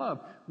spiritual things.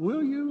 Love.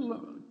 Will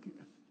you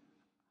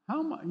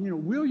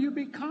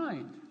be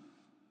kind?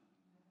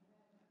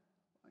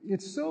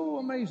 It's so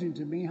amazing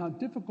to me how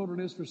difficult it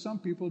is for some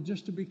people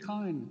just to be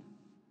kind.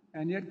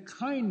 And yet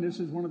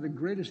kindness is one of the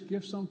greatest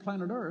gifts on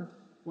planet Earth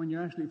when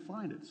you actually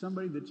find it.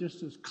 Somebody that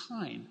just is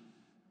kind.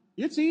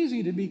 It's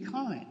easy to be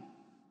kind.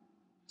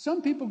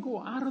 Some people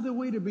go out of their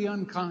way to be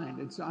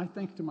unkind. I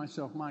think to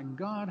myself, my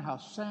God, how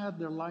sad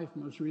their life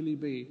must really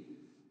be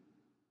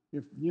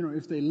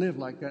if they live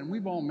like that. And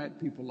we've all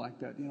met people like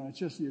that. It's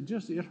just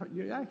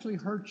you actually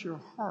hurt your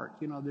heart.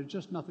 There's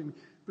just nothing.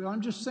 But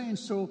I'm just saying,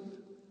 so,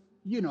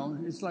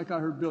 it's like I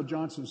heard Bill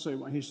Johnson say,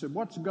 when he said,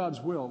 what's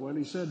God's will?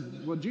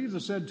 Well,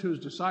 Jesus said to His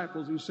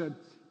disciples, He said,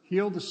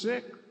 heal the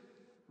sick,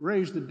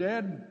 raise the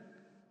dead,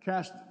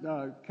 cast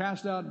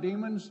out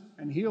demons,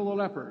 and heal the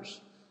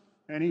lepers.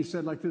 And he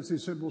said like this, he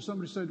said,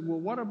 somebody said,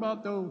 what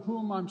about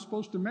whom I'm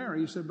supposed to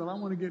marry? He said, I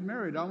want to get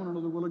married. I want to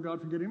know the will of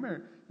God for getting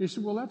married. He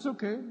said, that's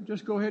okay.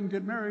 Just go ahead and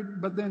get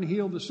married, but then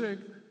heal the sick,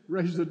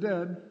 raise the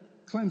dead,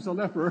 cleanse the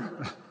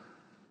leper.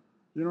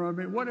 You know what I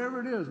mean? Whatever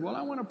it is.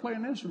 I want to play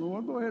an instrument.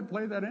 Well, go ahead and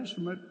play that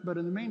instrument, but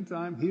in the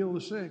meantime, heal the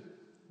sick,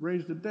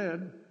 raise the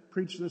dead,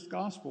 preach this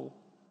gospel.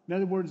 In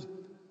other words,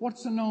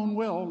 what's the known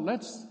will?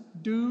 Let's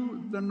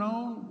do the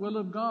known will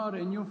of God,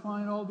 and you'll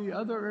find all the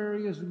other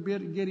areas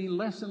getting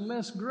less and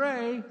less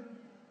gray.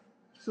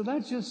 So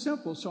that's just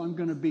simple. So I'm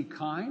going to be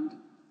kind.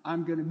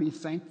 I'm going to be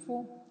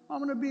thankful. I'm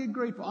going to be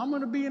grateful. I'm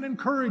going to be an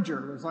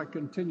encourager, as I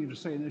continue to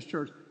say in this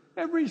church.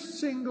 Every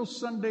single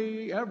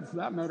Sunday, for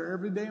that matter,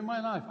 every day of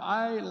my life,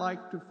 I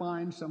like to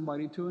find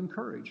somebody to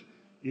encourage.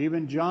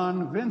 Even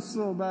John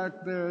Vinsel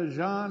back there,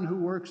 John, who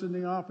works in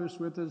the office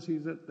with us,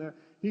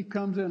 he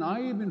comes in.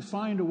 I even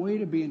find a way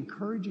to be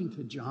encouraging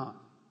to John.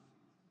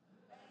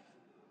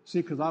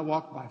 See, because I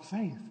walk by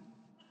faith.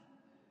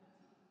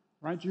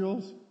 Right,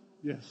 Jules?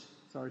 Yes.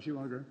 Sorry, she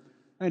won't agree.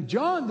 And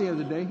John, the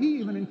other day, he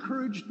even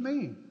encouraged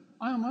me.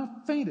 I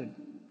fainted.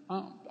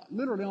 I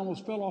literally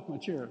almost fell off my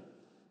chair.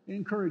 He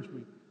encouraged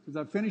me because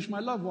I finished my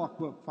Love Walk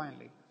book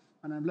finally.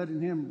 And I'm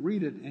letting him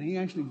read it. And he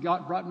actually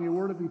brought me a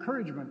word of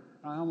encouragement.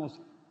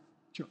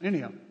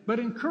 Anyhow. But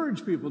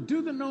encourage people.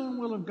 Do the known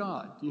will of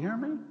God. Do you hear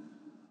me? Is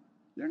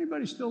there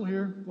anybody still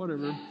here?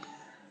 Whatever.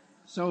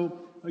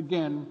 So,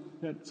 again,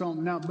 but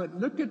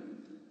look at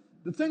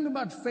the thing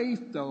about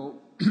faith, though,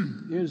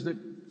 is that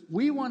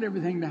we want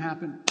everything to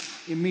happen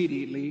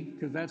immediately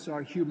because that's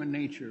our human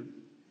nature.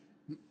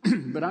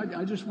 But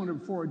I just want to,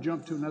 before I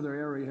jump to another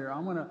area here,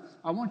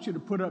 I want you to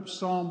put up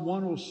Psalm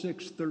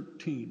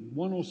 106:13.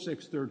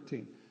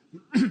 106:13.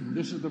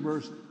 This is the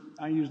verse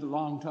I used a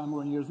long time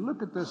ago.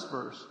 Look at this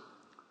verse.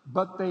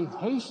 But they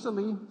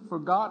hastily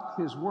forgot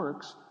His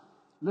works.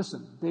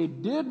 Listen, they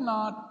did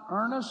not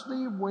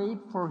earnestly wait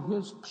for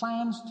His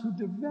plans to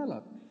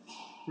develop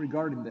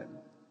regarding them.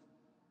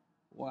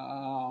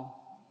 Wow.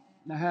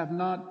 Now,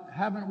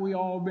 haven't we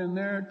all been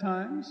there at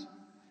times?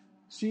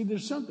 See,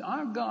 there's something,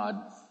 our God,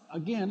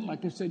 again,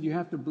 like I said, you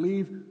have to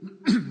believe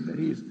that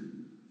He's,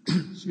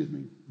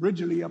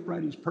 rigidly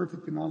upright, He's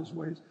perfect in all His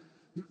ways.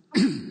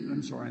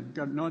 I'm sorry.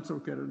 No, it's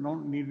okay. I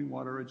don't need any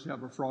water. I just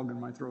have a frog in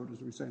my throat,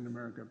 as we say in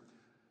America.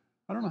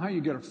 I don't know how you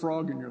get a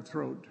frog in your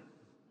throat.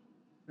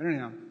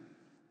 Anyhow,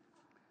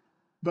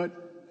 but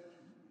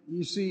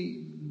you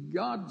see,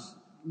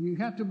 you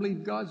have to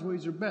believe God's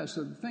ways are best.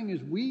 So the thing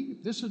is,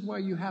 this is why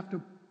you have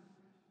to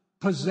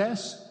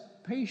possess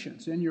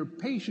patience. In your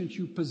patience,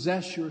 you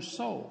possess your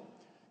soul.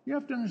 You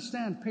have to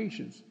understand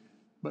patience.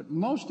 But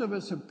most of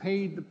us have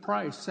paid the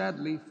price,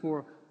 sadly,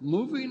 for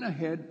moving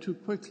ahead too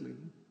quickly.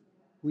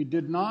 We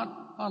did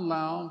not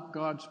allow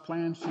God's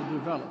plans to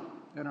develop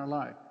in our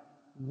life.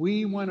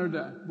 We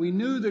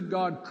knew that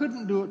God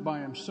couldn't do it by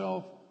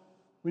Himself.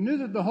 We knew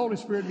that the Holy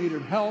Spirit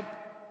needed help,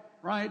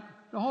 right?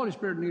 The Holy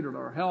Spirit needed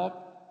our help.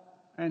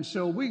 And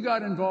so we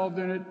got involved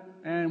in it,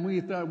 and we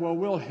thought,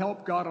 we'll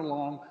help God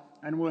along,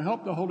 and we'll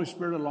help the Holy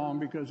Spirit along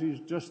because He's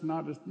just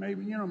not,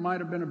 maybe, might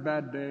have been a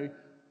bad day,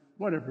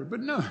 whatever. But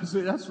no, see,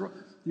 that's right.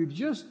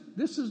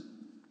 The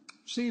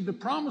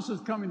promise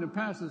is coming to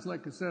pass. It's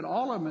like I said,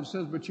 all of them, it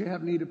says, but you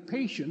have need of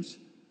patience,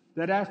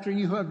 that after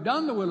you have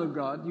done the will of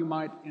God, you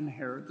might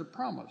inherit the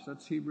promise.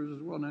 That's Hebrews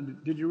as well. Now,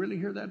 did you really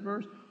hear that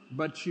verse?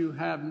 But you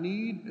have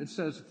need, it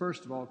says,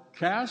 first of all,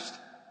 cast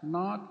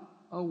not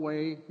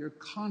away your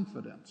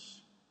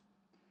confidence,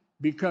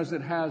 because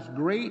it has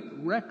great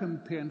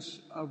recompense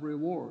of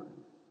reward.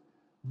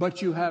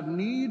 But you have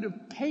need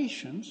of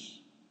patience,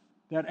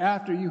 that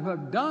after you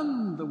have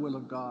done the will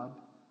of God,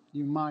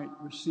 you might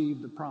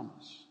receive the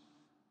promise.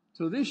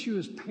 So the issue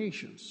is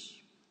patience.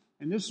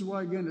 And this is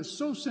why, again, it's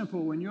so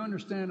simple when you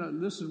understand that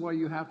this is why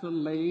you have to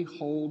lay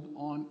hold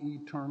on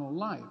eternal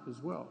life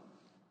as well.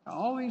 Now,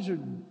 all these are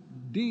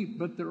deep,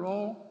 but they're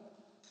all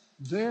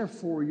there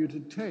for you to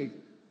take.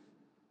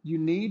 You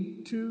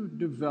need to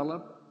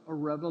develop a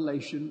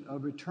revelation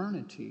of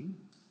eternity.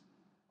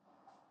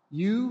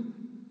 You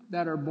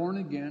that are born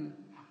again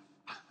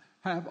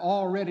have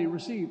already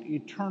received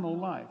eternal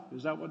life.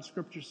 Is that what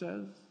Scripture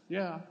says?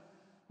 Yeah.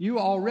 You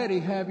already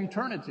have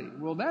eternity.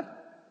 Well, that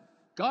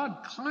God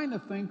kind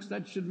of thinks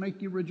that should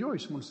make you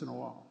rejoice once in a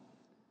while.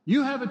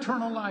 You have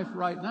eternal life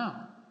right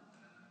now.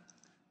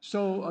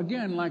 So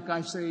again, like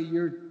I say,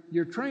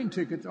 your train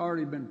ticket's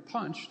already been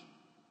punched.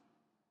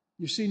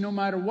 You see, no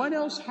matter what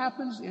else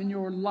happens in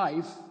your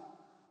life,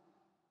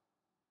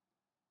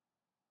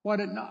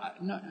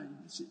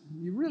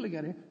 you really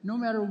got to, no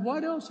matter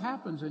what else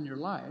happens in your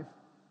life,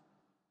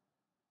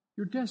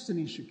 your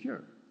destiny's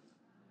secure.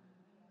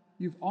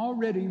 You've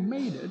already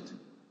made it.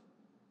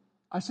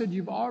 I said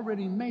you've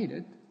already made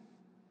it.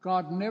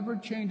 God never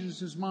changes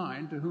his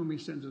mind to whom he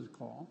sends his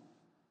call.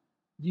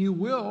 You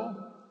will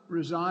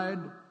reside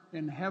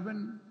in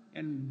heaven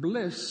in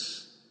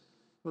bliss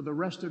for the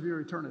rest of your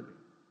eternity.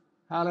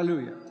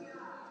 Hallelujah.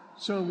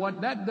 So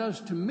what that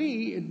does to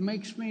me, it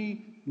makes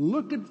me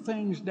look at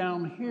things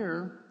down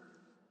here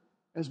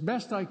as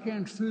best I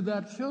can through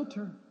that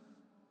filter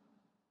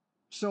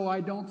so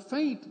I don't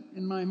faint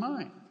in my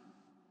mind.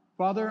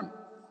 Father,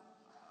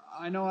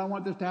 I know I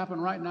want this to happen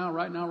right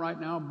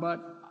now, but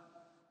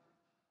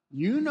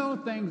you know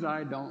things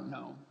I don't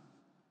know.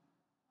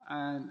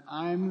 And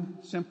I'm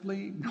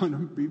simply going to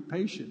be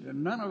patient.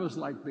 And none of us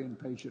like being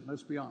patient,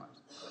 let's be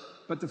honest.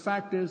 But the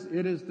fact is,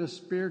 it is the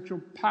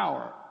spiritual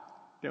power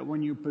that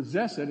when you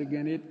possess it,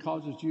 again, it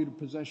causes you to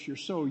possess your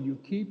soul. You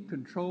keep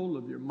control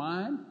of your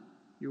mind,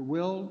 your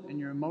will, and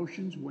your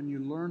emotions when you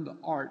learn the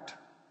art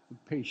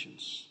of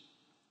patience.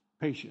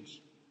 Patience.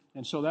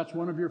 And so that's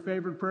one of your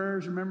favorite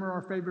prayers. Remember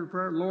our favorite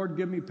prayer? Lord,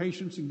 give me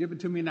patience and give it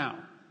to me now.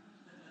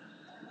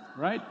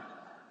 Right?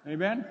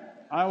 Amen?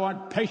 I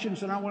want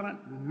patience and I want it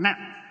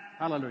now.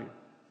 Hallelujah.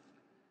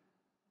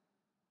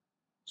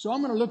 So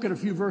I'm going to look at a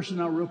few verses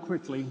now real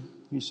quickly.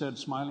 He said,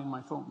 smiling,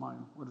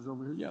 what is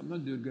over here? Yeah, I'm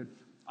going to do it good.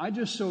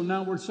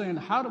 Now we're saying,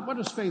 what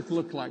does faith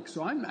look like?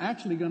 So I'm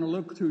actually going to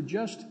look through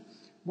just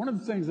one of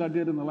the things I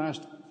did in the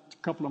last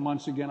couple of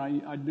months. Again,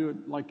 I do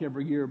it like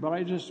every year, but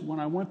when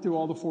I went through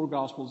all the four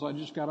Gospels, I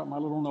just got up my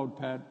little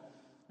notepad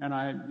and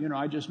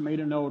I just made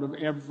a note of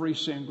every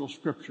single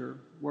scripture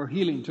where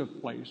healing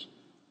took place.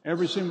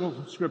 Every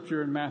single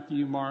scripture in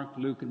Matthew, Mark,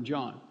 Luke, and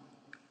John.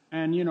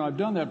 And, I've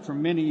done that for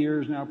many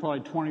years now, probably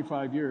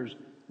 25 years,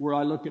 where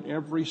I look at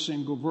every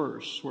single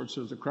verse where it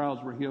says the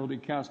crowds were healed, he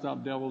cast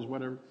out devils,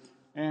 whatever.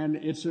 And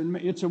it's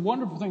a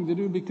wonderful thing to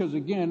do because,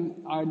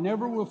 again, I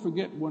never will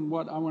forget when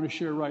what I want to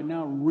share right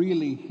now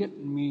really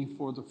hit me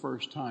for the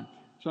first time.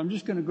 So I'm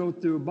just going to go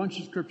through a bunch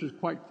of scriptures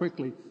quite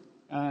quickly.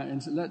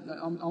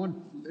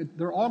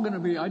 They're all going to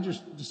be, I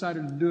just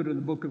decided to do it in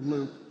the book of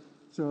Luke.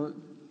 So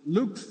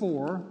Luke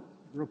 4,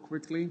 real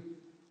quickly.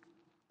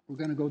 We're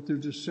going to go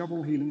through just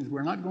several healings.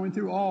 We're not going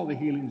through all the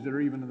healings that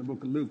are even in the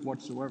book of Luke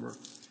whatsoever.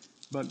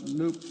 But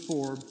Luke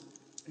 4,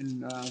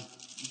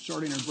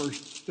 starting in verse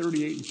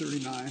 38 and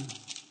 39,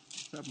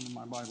 7 in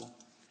my Bible.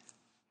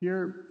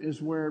 Here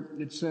is where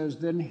it says,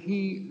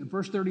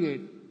 verse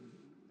 38,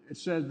 it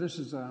says,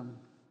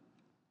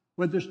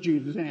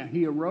 Jesus, anyhow,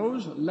 he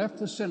arose, left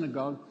the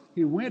synagogue,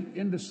 he went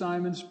into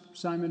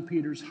Simon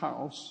Peter's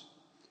house.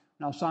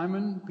 Now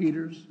Simon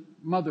Peter's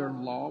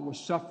mother-in-law was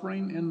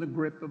suffering in the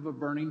grip of a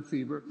burning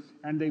fever,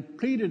 and they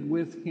pleaded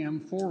with him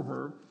for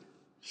her.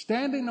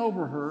 Standing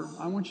over her,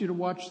 I want you to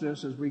watch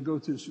this as we go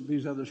through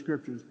these other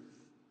scriptures.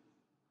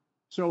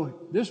 So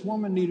this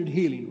woman needed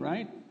healing,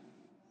 right?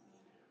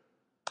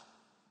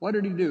 What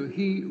did he do?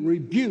 He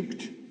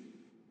rebuked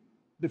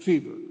the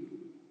fever.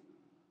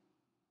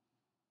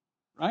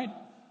 Right?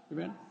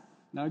 Amen?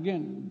 Now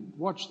again,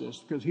 watch this,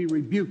 because he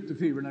rebuked the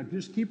fever. Now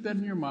just keep that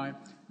in your mind.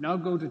 Now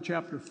go to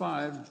chapter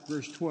 5,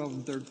 verse 12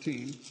 and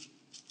 13.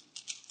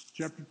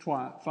 Chapter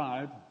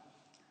 5.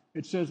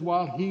 It says,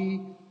 while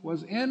he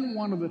was in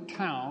one of the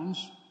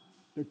towns,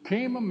 there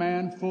came a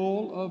man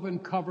full of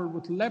and covered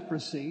with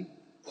leprosy.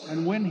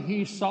 And when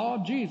he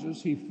saw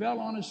Jesus, he fell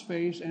on his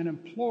face and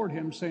implored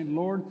him, saying,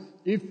 Lord,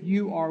 if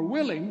you are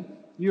willing,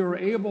 you are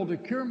able to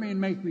cure me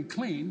and make me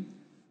clean.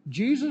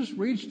 Jesus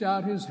reached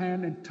out his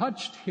hand and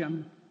touched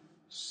him,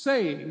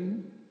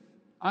 saying,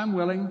 I'm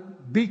willing,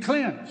 be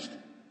cleansed.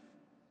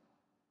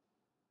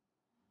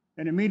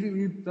 And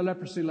immediately the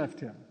leprosy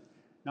left him.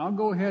 Now I'll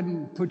go ahead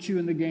and put you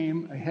in the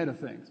game ahead of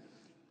things.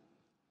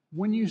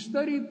 When you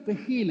study the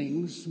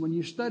healings, when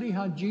you study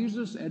how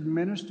Jesus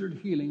administered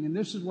healing, and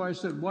this is why I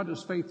said, what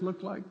does faith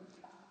look like?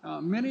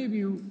 Many of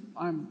you,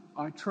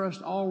 I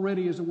trust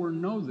already, as it were,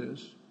 know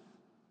this,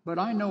 but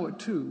I know it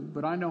too.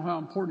 But I know how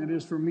important it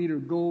is for me to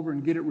go over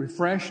and get it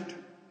refreshed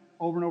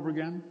over and over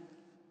again.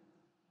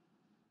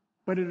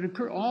 But it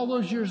occurred all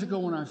those years ago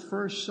when I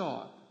first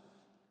saw it.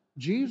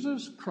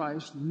 Jesus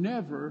Christ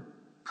never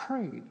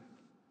prayed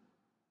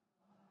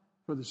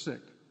for the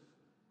sick.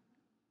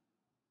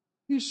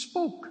 He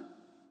spoke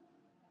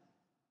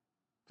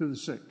to the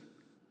sick,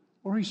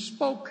 or he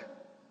spoke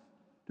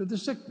to the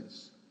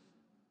sickness,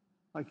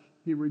 like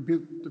he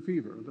rebuked the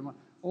fever,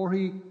 or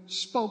he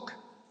spoke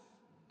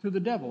to the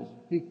devils.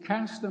 He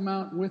cast them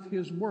out with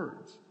his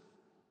words.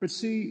 But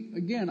see,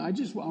 again, I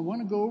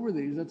want to go over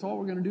these. That's all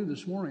we're going to do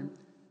this morning.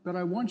 But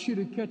I want you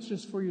to catch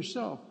this for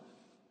yourself.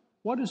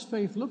 What does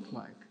faith look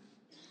like?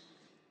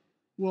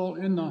 Well,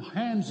 in the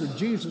hands of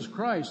Jesus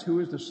Christ, who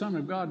is the Son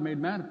of God made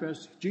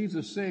manifest,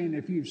 Jesus saying,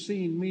 if you've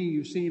seen me,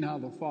 you've seen how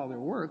the Father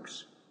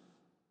works.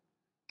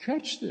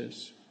 Catch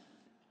this.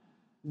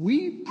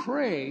 We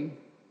pray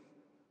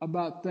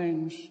about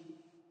things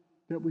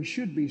that we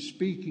should be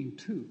speaking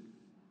to.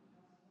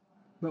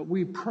 But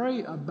we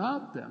pray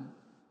about them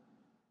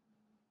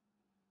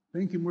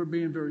thinking we're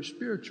being very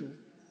spiritual,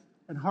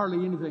 and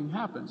hardly anything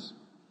happens.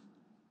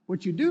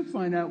 What you do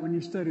find out when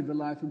you study the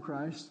life of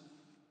Christ,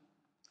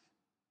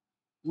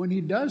 when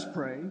he does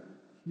pray,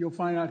 you'll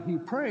find out he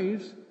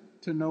prays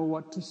to know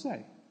what to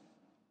say.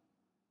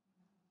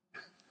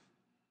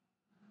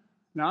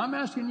 Now, I'm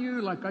asking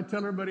you, like I tell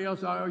everybody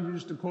else, I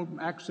used to quote from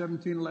Acts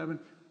 17:11,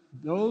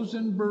 those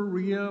in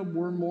Berea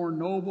were more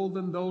noble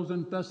than those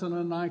in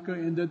Thessalonica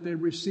in that they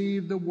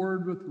received the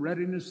word with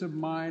readiness of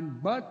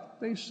mind, but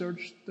they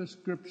searched the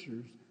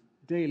scriptures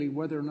daily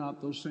whether or not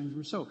those things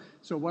were so.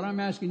 So what I'm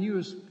asking you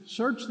is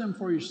search them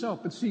for yourself.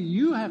 But see,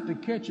 you have to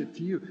catch it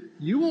to you.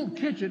 You won't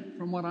catch it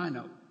from what I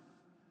know.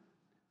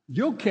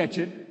 You'll catch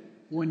it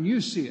when you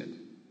see it.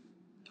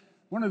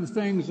 One of the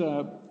things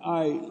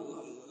I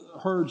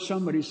heard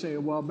somebody say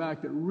a while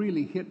back that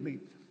really hit me,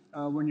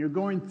 when you're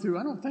going through,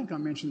 I don't think I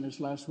mentioned this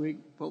last week,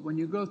 but when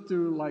you go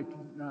through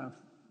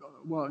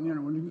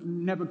when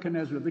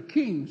Nebuchadnezzar, the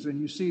kings,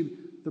 and you see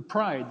the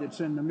pride that's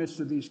in the midst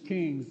of these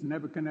kings,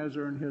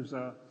 Nebuchadnezzar and his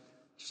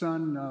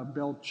son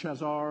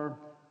Belshazzar,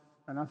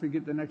 and I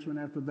forget the next one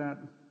after that.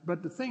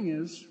 But the thing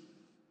is,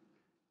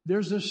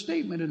 there's a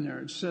statement in there.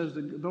 It says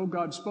that though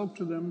God spoke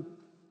to them,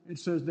 it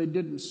says they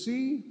didn't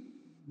see,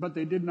 but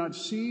they did not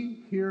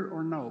see, hear,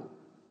 or know.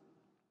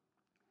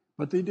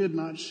 But they did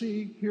not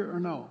see, hear, or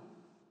know.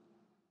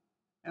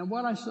 And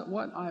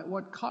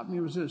what caught me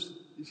was this: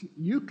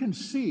 you can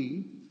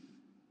see,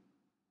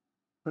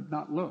 but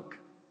not look.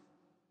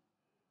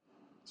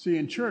 See,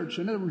 in church,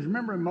 in other words,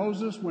 remember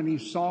Moses when he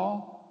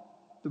saw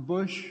the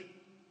bush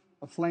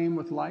aflame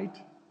with light,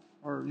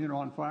 or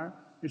on fire?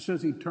 It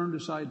says he turned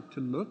aside to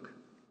look.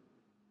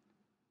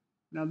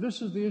 Now,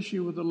 this is the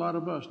issue with a lot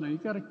of us. Now, you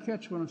got to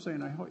catch what I'm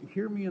saying.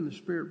 Hear me in the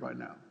spirit right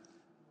now.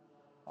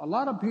 A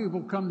lot of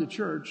people come to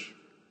church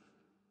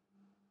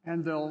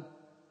and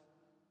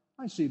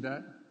I see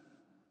that,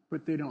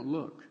 but they don't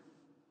look.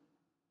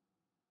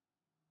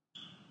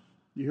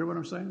 You hear what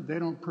I'm saying? They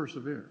don't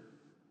persevere.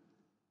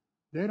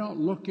 They don't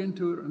look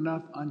into it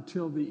enough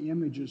until the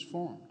image is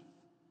formed.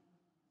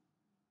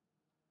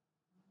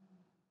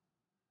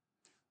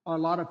 A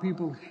lot of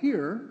people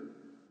hear,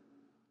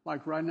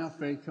 like right now,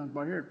 faith comes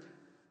by hearing.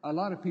 A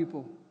lot of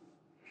people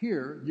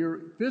hear,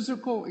 your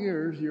physical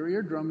ears, your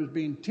eardrum is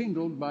being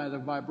tingled by the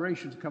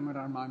vibrations coming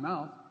out of my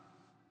mouth.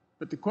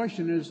 But the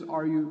question is,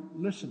 are you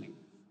listening?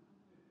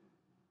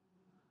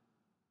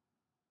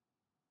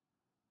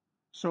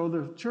 So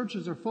the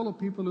churches are full of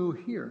people who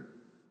hear,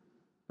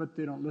 but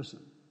they don't listen.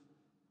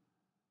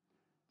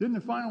 Then the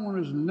final one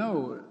is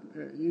know.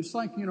 It's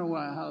like,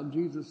 how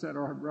Jesus said,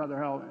 or rather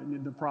how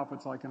in the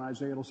prophets like in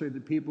Isaiah, it'll say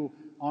that people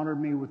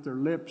honored me with their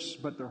lips,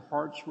 but their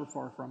hearts were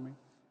far from me.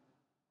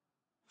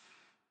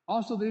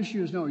 Also, the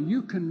issue is know.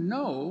 You can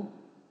know,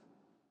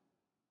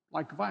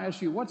 like if I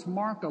ask you, what's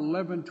Mark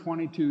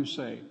 11:22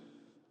 say?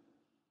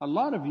 A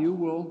lot of you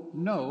will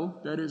know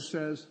that it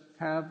says,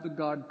 have the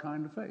God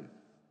kind of faith.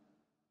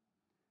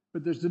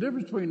 But there's the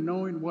difference between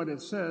knowing what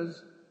it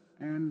says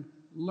and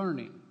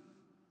learning.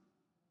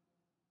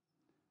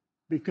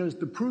 Because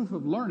the proof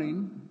of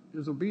learning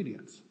is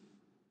obedience.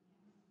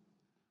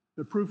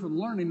 The proof of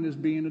learning is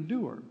being a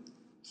doer.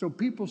 So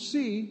people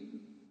see,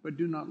 but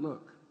do not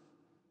look.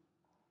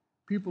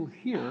 People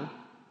hear,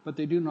 but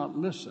they do not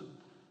listen.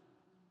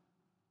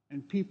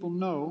 And people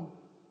know,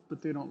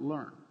 but they don't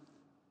learn.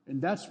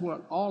 And that's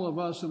what all of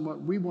us and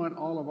what we want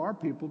all of our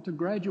people to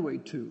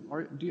graduate to.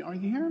 Are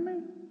you hearing me?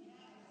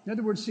 In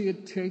other words, see,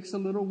 it takes a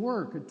little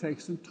work. It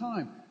takes some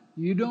time.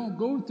 You don't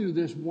go through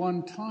this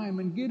one time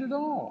and get it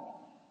all.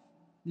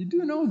 You do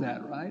know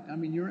that, right? I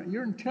mean,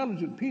 you're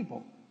intelligent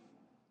people.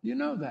 You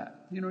know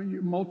that. Your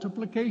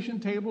multiplication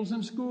tables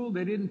in school,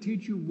 they didn't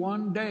teach you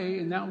one day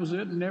and that was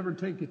it and never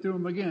take you through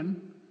them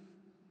again.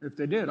 If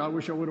they did, I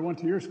wish I would have went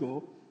to your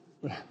school.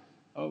 But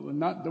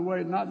not that way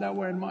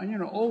in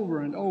mine.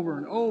 Over and over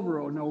and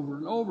over and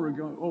over and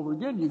over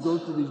again, you go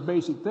through these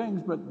basic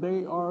things, but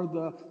they are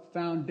the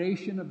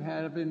foundation of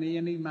having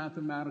any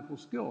mathematical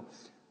skill.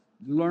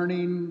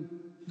 Learning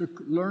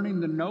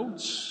the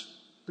notes,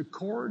 the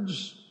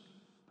chords,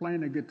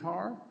 playing a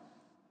guitar,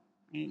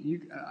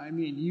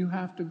 You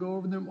have to go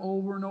over them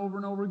over and over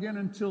and over again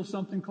until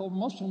something called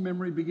muscle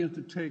memory begins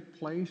to take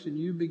place, and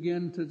you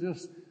begin to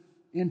just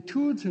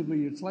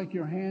intuitively, it's like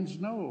your hands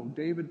know.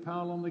 David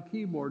Powell on the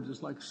keyboards,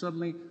 it's like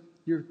suddenly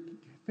your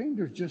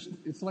fingers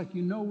it's like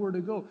you know where to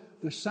go.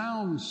 The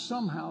sound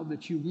somehow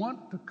that you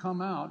want to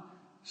come out,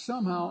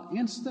 somehow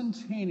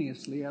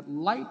instantaneously at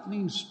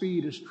lightning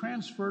speed is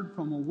transferred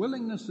from a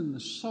willingness in the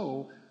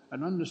soul,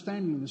 an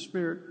understanding of the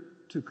spirit,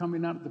 to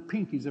coming out of the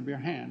pinkies of your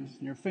hands,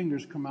 and your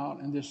fingers come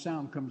out, and this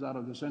sound comes out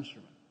of this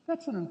instrument.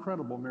 That's an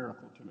incredible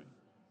miracle to me.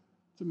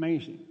 It's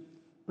amazing.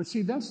 But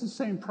see, that's the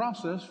same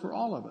process for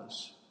all of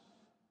us.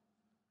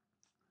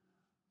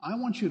 I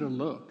want you to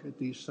look at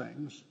these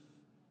things.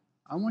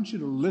 I want you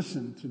to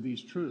listen to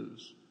these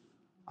truths.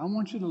 I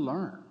want you to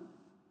learn.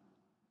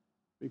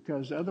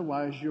 Because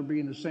otherwise you'll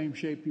be in the same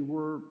shape you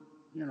were,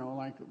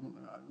 like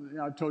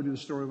I told you the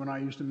story when I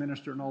used to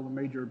minister in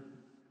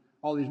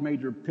all these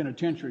major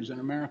penitentiaries in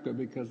America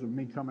because of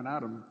me coming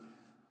out of them,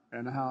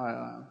 and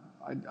how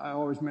I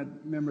always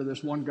remember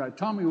this one guy,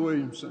 Tommy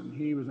Williamson.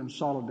 He was in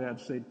Soledad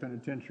State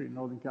Penitentiary in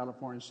Northern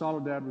California.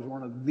 Soledad was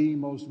one of the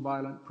most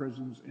violent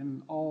prisons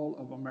in all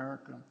of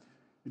America.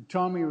 And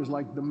Tommy was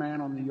like the man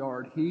on the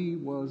yard. He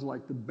was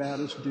like the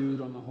baddest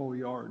dude on the whole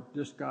yard.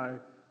 This guy,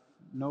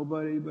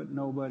 nobody but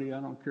nobody, I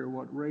don't care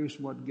what race,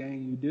 what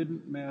gang, you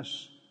didn't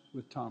mess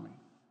with Tommy.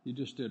 You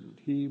just didn't.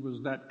 He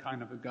was that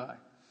kind of a guy.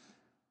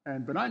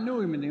 But I knew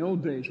him in the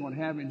old days, what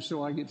have you, and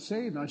so I get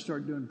saved and I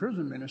start doing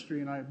prison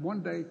ministry, and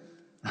one day,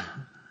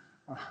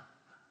 I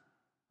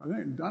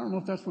don't know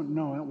if that's when,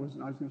 no, that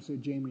wasn't, I was going to say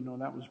Jamie, no,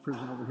 that was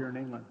prison over here in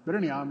England. But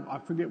anyhow, I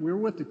forget, we were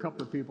with a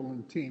couple of people on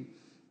the team.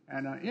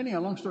 And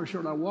anyhow, long story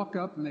short, I walk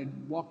up and they'd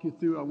walk you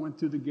through. I went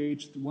through the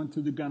gates, went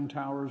through the gun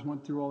towers,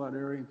 went through all that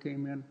area and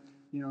came in,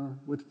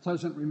 with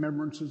pleasant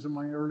remembrances of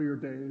my earlier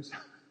days.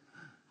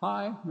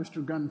 Hi,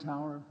 Mr. Gun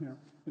Tower,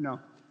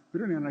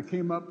 But anyway, I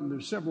came up and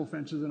there's several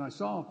fences and I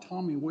saw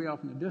Tommy way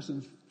off in the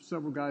distance,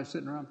 several guys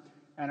sitting around.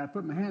 And I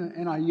put my hand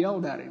and I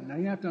yelled at him. Now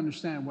you have to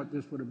understand what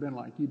this would have been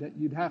like.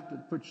 You'd have to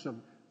put yourself.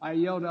 I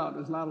yelled out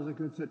as loud as I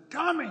could. Said,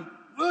 "Tommy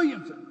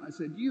Williamson!" I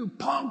said, "You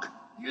punk,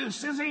 you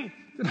sissy!"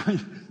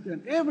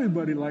 And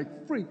everybody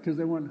freaked because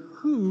they went,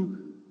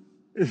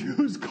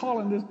 "Who's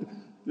calling this?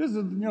 This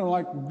is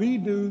like the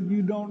dude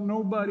you don't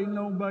nobody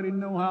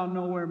know how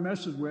nowhere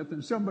messes with,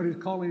 and somebody's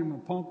calling him a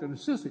punk and a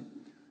sissy."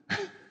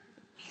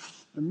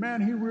 And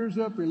man, he rears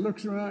up, he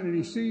looks around, and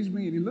he sees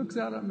me, and he looks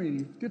out at me, and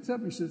he gets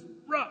up, and he says,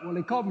 "Ruh." Well,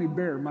 they called me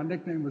Bear. My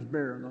nickname was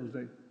Bear in those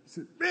days. He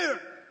said, "Bear,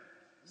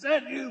 is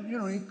that you?"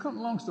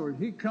 Long story.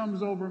 He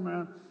comes over,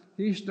 man.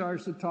 He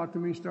starts to talk to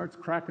me, starts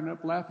cracking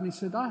up, laughing. He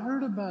said, "I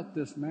heard about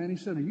this, man." He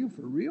said, "Are you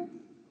for real?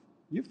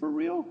 You for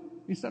real?"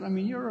 He said,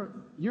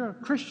 "You're a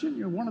Christian?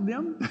 You're one of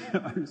them?"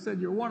 I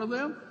said, "You're one of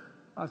them?"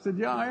 I said,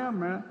 "Yeah, I am,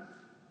 man."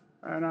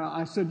 And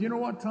I said, "You know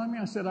what, Tommy?"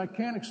 I said, "I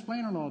can't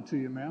explain it all to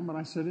you, man, but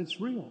I said,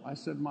 it's real." I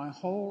said, "My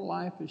whole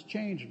life has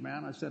changed,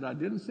 man." I said, "I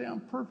didn't say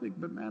I'm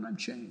perfect, but man, I'm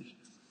changed."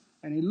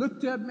 And he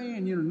looked at me,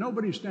 and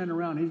nobody's standing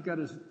around. He's got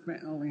his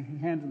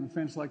hands on the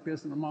fence like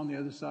this, and I'm on the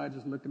other side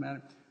just looking at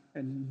him.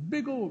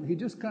 And he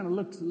just kind of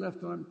looked to the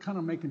left, kind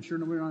of making sure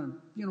nobody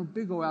on him.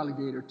 Big old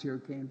alligator tear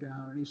came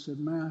down, and he said,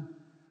 "Man,"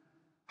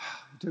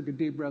 he took a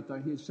deep breath.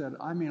 He said,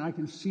 I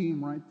can see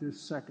him right this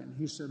second.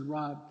 He said,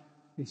 "Rod,"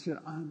 he said,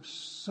 "I'm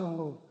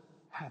so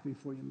happy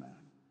for you, man."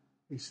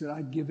 He said,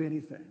 "I'd give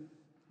anything."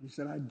 He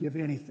said, "I'd give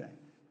anything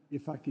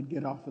if I could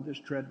get off of this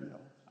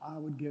treadmill. I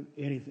would give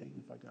anything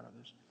if I got off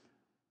this."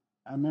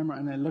 I remember,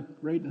 and I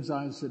looked right in his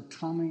eyes and said,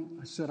 "Tommy,"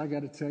 I said, "I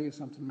got to tell you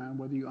something, man,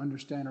 whether you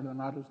understand it or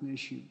not is an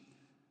issue."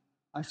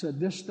 I said,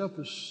 "This stuff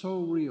is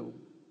so real."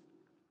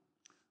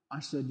 I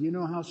said, "You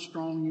know how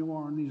strong you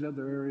are in these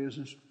other areas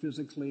and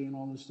physically and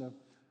all this stuff."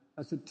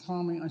 I said,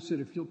 "Tommy," I said,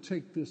 "if you'll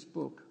take this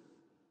book,"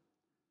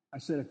 I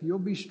said, "if you'll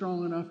be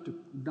strong enough to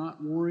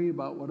not worry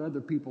about what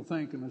other people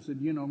think," and I said,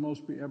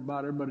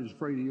 everybody's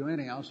afraid of you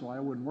anyhow, so I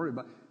wouldn't worry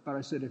about it. But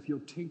I said, "if you'll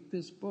take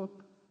this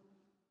book,"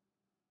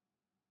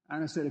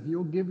 and I said, "if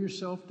you'll give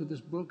yourself to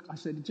this book," I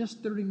said,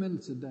 "just 30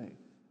 minutes a day.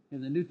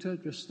 In the New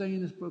Testament, just stay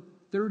in this book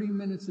 30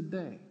 minutes a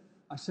day."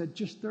 I said,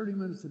 "Just 30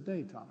 minutes a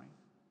day, Tommy."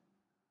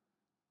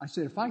 I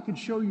said, "If I could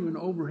show you an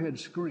overhead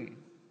screen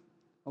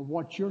of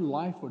what your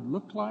life would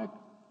look like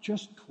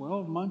just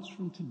 12 months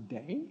from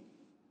today,"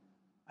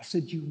 I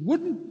said, "you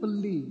wouldn't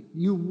believe,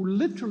 you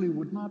literally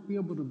would not be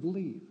able to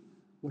believe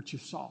what you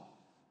saw."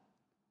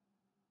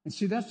 And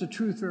see, that's the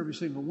truth for every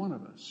single one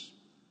of us.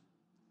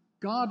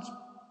 God's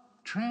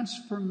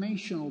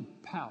transformational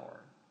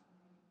power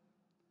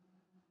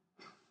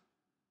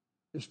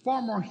is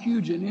far more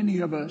huge than any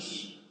of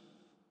us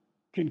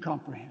can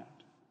comprehend,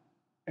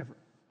 ever.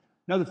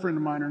 Another friend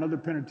of mine, another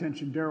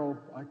penitentiary, Daryl,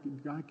 I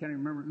can't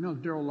even remember, no,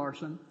 Daryl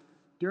Larson.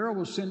 Daryl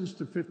was sentenced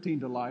to 15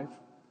 to life,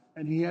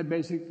 and he had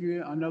basically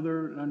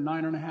another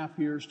 9.5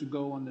 years to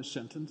go on this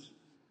sentence.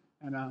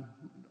 And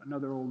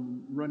another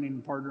old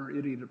running partner,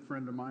 idiot, a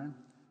friend of mine.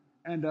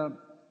 And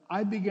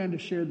I began to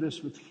share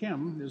this with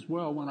him as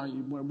well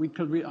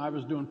because I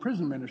was doing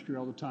prison ministry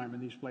all the time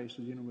in these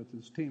places, with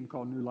this team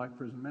called New Life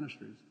Prison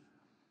Ministries.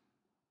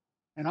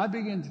 And I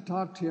began to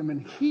talk to him,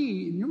 and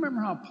you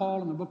remember how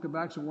Paul in the book of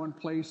Acts, in one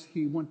place,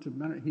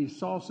 he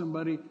saw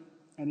somebody,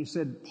 and he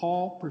said,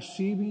 Paul,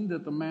 perceiving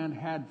that the man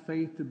had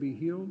faith to be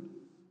healed.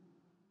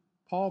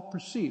 Paul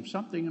perceived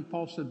something, and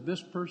Paul said,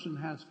 this person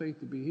has faith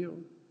to be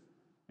healed.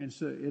 And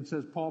so it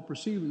says, Paul,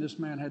 perceiving this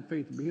man had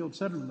faith to be healed,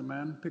 said unto the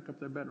man, pick up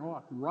their bed and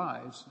walk,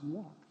 rise and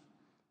walk.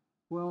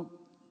 Well,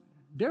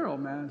 Daryl,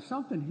 man,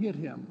 something hit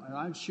him.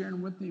 I was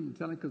sharing with him and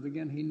telling him, because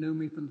again, he knew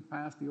me from the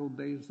past, the old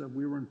days that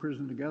we were in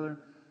prison together.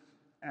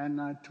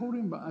 And I told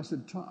him, I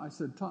said, Tom,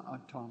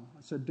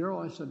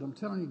 Daryl, I said, I'm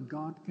telling you,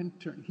 God can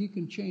turn, he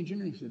can change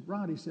anything. He said,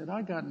 Rod, he said,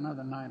 I got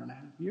another 9.5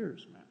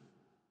 years, man.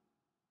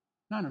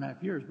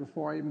 9.5 years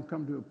before I even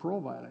come to a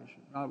parole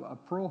violation, a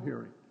parole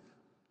hearing.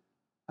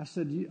 I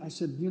said,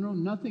 you know,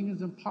 nothing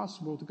is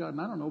impossible to God.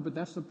 And I don't know, but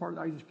that's the part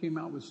that I just came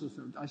out with.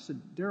 I said,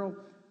 Daryl,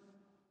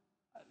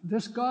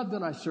 this God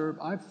that I serve,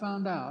 I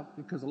found out,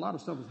 because a lot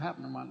of stuff was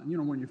happening. You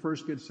know, when you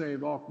first get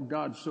saved,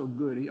 God's so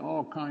good.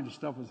 All kinds of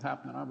stuff was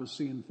happening. I was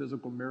seeing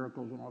physical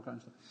miracles and all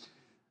kinds of stuff.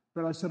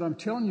 But I said, I'm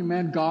telling you,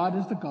 man, God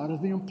is the God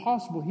of the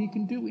impossible. He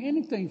can do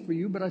anything for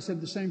you. But I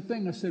said the same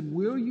thing. I said,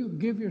 will you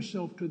give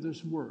yourself to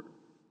this word?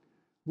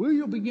 Will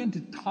you begin to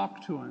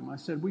talk to him? I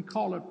said, we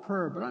call it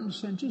prayer, but I'm just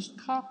saying, just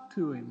talk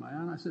to him,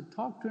 man. I said,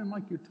 talk to him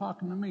like you're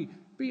talking to me.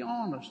 Be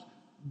honest.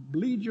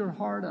 Bleed your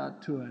heart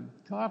out to him.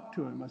 Talk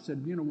to him. I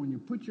said, you know, when you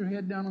put your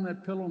head down on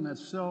that pillow in that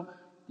cell,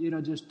 you know,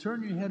 just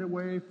turn your head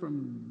away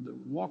from the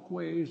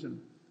walkways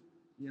and,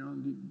 you know,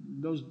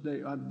 those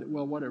days,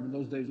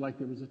 those days like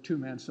there was a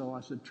two-man cell. I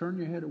said, turn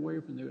your head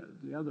away from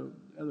the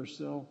other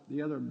cell,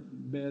 the other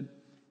bed.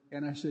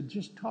 And I said,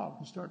 just talk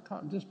and start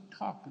talking. Just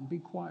talk and be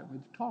quiet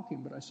with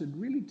talking. But I said,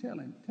 really tell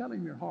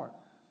him your heart.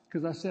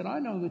 Because I said, I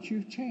know that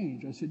you've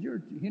changed. I said,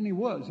 and he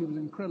was an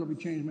incredibly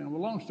changed man. Well,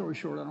 long story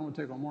short, I don't want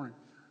to take all morning.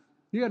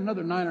 He had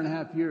another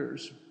 9.5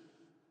 years.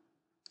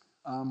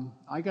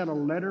 I got a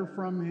letter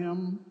from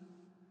him,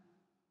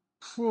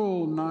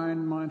 full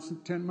 9 months,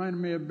 10,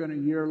 mine may have been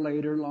a year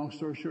later, long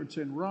story short,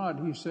 saying,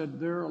 Rod, he said,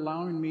 they're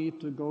allowing me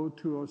to go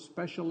to a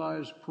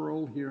specialized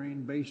parole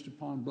hearing based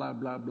upon blah,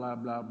 blah, blah,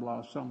 blah,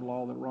 blah, some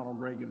law that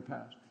Ronald Reagan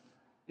passed.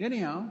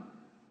 Anyhow,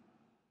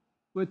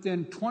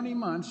 within 20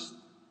 months,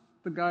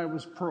 the guy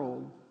was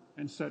paroled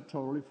and set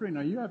totally free.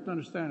 Now, you have to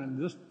understand,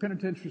 in this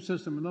penitentiary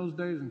system in those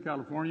days in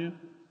California,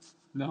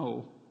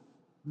 no.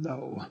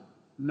 The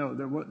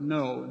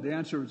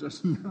answer was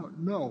just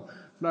no.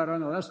 Flat out,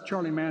 no. That's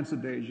Charlie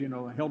Manson days, you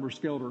know, Helter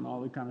Skelter and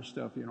all that kind of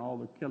stuff, you know, all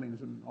the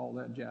killings and all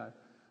that jazz.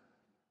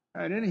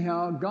 And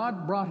anyhow,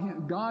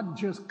 God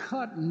just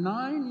cut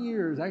 9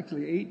 years,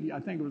 actually 8,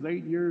 I think it was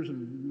 8 years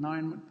and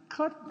 9 months,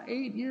 cut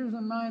 8 years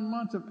and 9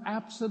 months of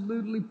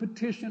absolutely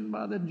petitioned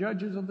by the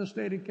judges of the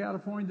state of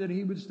California that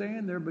he would stay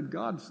in there, but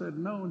God said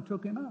no and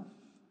took him out.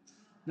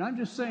 And I'm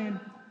just saying,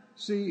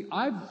 see,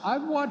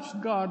 I've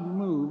watched God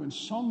move in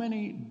so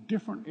many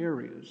different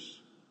areas.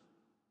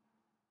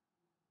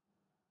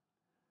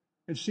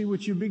 And see,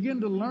 what you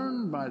begin to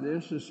learn by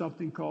this is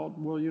something called,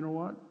 well, you know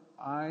what?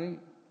 I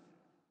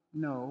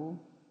know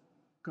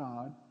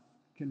God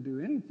can do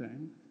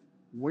anything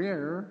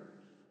where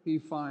he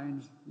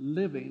finds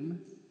living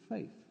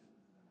faith.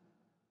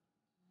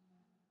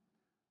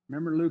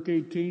 Remember Luke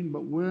 18,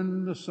 but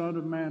when the Son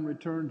of Man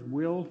returns,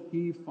 will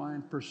he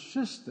find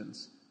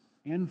persistence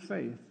in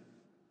faith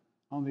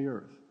on the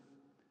earth?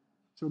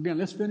 So again,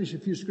 let's finish a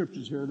few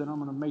scriptures here, then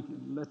I'm going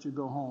to let you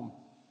go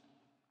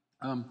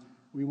home.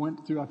 We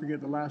went through, I forget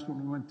the last one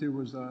we went through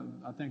was,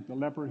 I think, the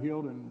leper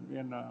healed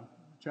in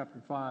chapter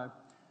 5.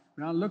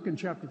 Now look in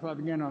chapter 5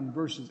 again on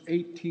verses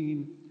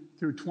 18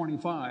 through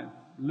 25.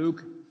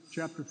 Luke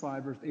chapter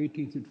 5, verse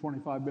 18 through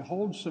 25.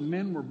 Behold, some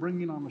men were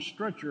bringing on a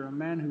stretcher a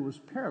man who was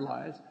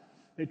paralyzed.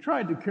 They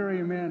tried to carry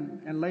him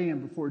in and lay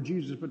him before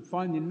Jesus, but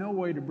finding no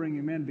way to bring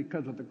him in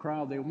because of the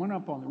crowd, they went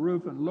up on the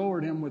roof and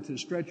lowered him with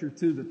his stretcher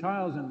through the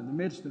tiles into the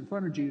midst in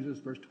front of Jesus.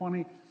 Verse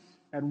 20,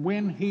 and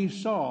when he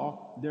saw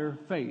their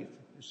faith,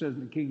 it says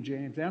in the King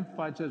James,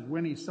 Amplified says,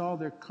 when he saw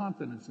their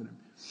confidence in him.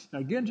 Now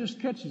again, just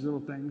catch these little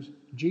things.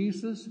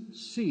 Jesus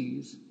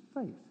sees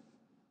faith.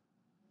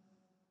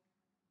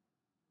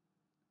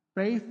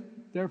 Faith,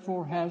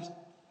 therefore, has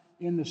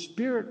in the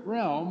spirit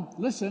realm,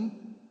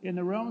 listen, in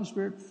the realm of the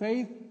spirit,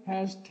 faith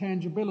has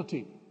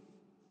tangibility.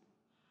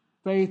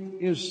 Faith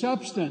is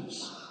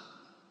substance.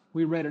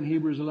 We read in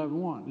Hebrews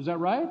 11:1. Is that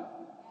right?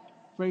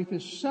 Faith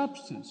is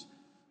substance.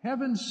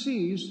 Heaven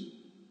sees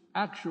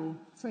actual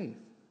faith.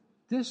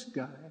 This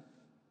guy,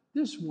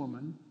 this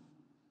woman,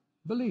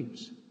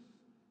 believes.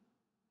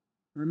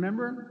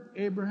 Remember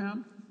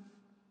Abraham?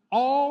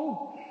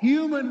 All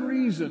human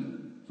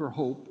reason for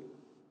hope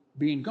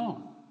being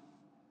gone.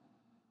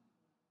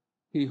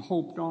 He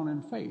hoped on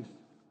in faith,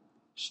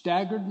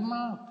 staggered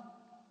not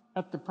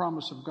at the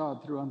promise of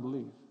God through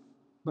unbelief,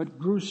 but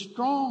grew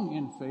strong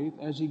in faith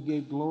as he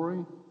gave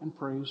glory and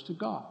praise to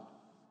God.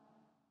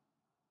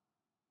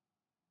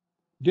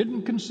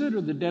 Didn't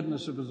consider the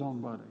deadness of his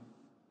own body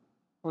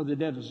or the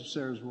deadness of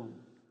Sarah's womb.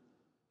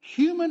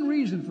 Human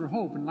reason for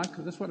hope, and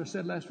that's what I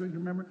said last week,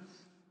 remember?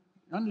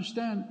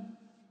 Understand,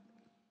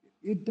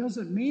 it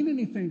doesn't mean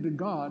anything to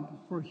God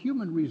for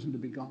human reason to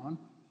be gone,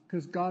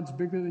 because God's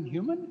bigger than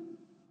human?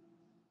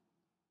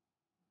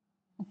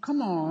 Oh,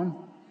 come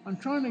on. I'm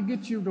trying to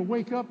get you to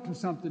wake up to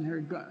something here,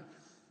 God.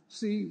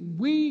 See,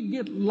 we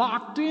get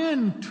locked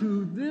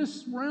into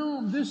this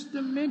realm, this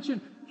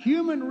dimension.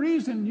 Human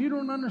reason, you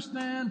don't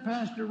understand,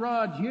 Pastor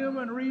Rod.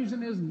 Human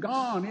reason is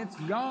gone. It's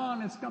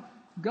gone. It's gone.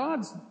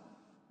 God's,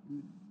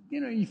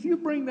 if you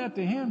bring that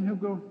to him, he'll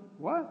go,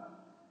 what?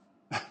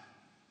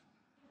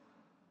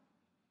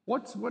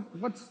 What?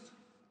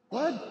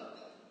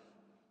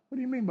 What do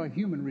you mean by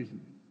human reason?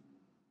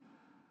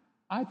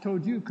 I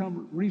told you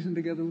come reason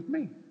together with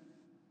me.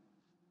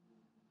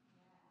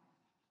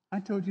 I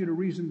told you to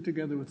reason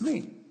together with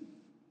me.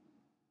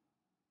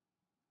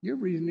 You're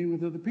reasoning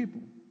with other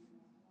people.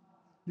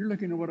 You're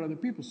looking at what other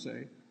people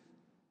say.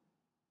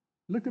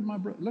 Look at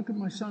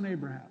my son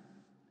Abraham.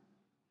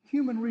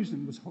 Human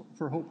reason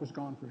for hope was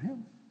gone for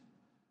him,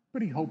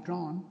 but he hoped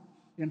on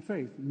in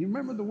faith. And you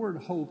remember the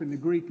word hope in the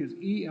Greek is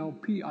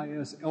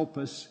elpis,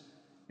 elpis,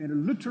 and it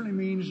literally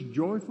means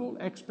joyful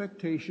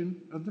expectation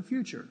of the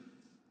future.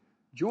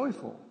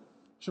 Joyful.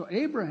 So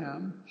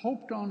Abraham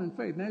hoped on in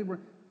faith. Now,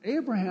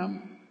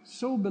 Abraham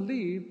so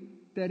believed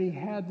that he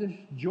had this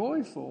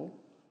joyful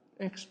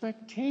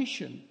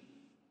expectation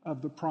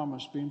of the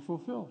promise being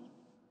fulfilled.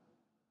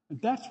 And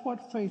that's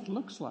what faith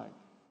looks like.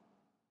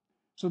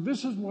 So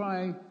this is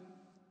why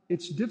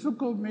it's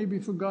difficult maybe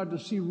for God to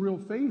see real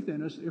faith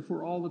in us if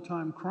we're all the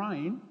time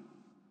crying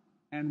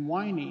and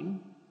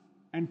whining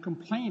and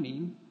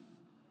complaining.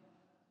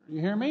 You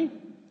hear me?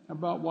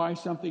 About why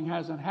something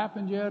hasn't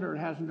happened yet or it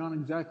hasn't gone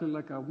exactly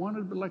like I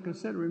wanted. But like I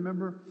said,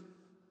 remember,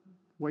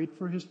 wait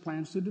for his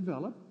plans to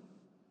develop.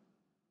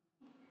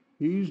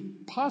 He's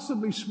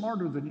possibly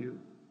smarter than you.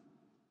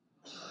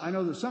 I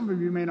know that some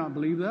of you may not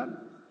believe that,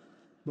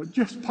 but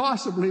just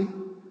possibly,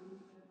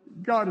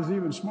 God is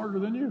even smarter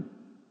than you.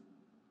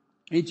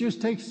 It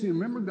just takes,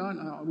 remember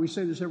God, we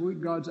say this every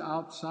week, God's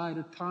outside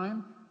of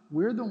time.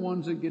 We're the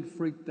ones that get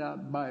freaked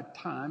out by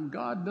time.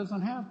 God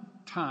doesn't have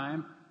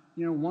time.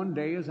 One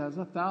day is as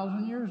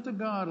 1,000 years to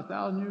God.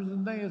 1,000 years a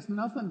day is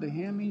nothing to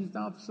him. He's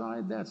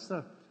outside that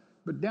stuff.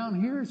 But down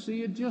here,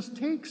 see, it just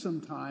takes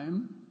some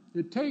time.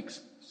 It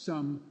takes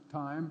some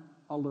time,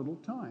 a little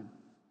time.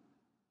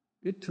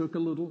 It took a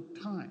little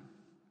time.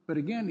 But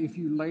again, if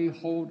you lay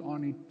hold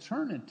on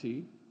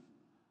eternity,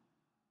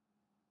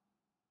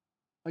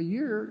 a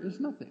year is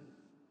nothing.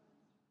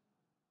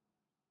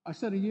 I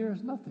said a year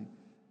is nothing.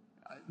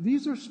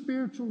 These are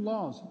spiritual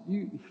laws.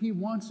 He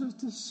wants us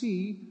to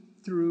see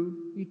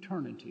through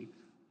eternity.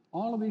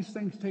 All of these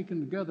things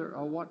taken together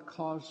are what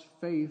cause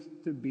faith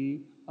to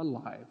be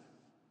alive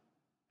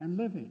and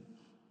living.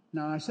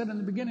 Now, I said in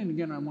the beginning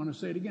again, I want to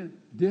say it again.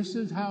 This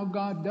is how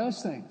God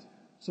does things.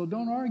 So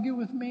don't argue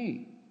with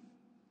me.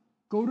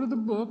 Go to the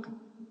book,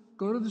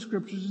 go to the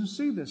scriptures and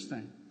see this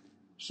thing.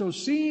 So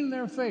seeing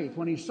their faith,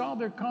 when he saw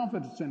their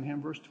confidence in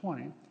him, verse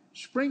 20,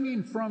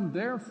 springing from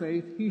their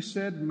faith, he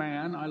said,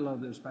 man, I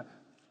love this.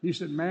 He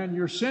said, man,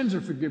 your sins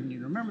are forgiven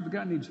you. Remember, the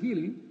guy needs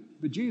healing,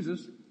 but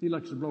Jesus, he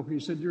likes to blow.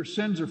 He said, your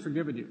sins are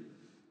forgiven you.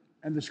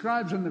 And the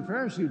scribes and the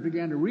Pharisees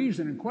began to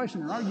reason and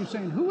question and argue,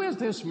 saying, who is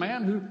this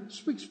man who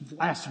speaks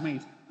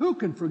blasphemies? Who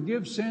can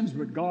forgive sins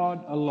but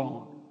God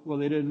alone? Well,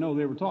 they didn't know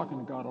they were talking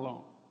to God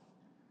alone.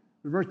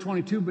 Verse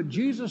 22, but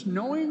Jesus,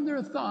 knowing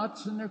their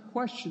thoughts and their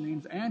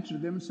questionings,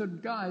 answered them and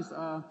said, guys,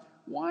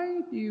 why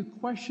do you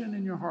question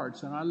in your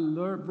hearts? And I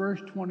learned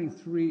verse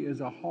 23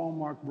 is a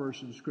hallmark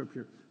verse in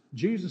Scripture.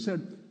 Jesus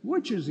said,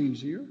 which is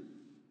easier?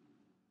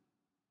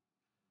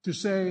 To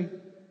say,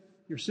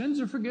 your sins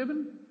are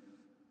forgiven?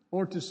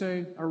 Or to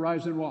say,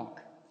 arise and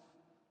walk?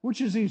 Which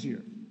is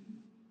easier?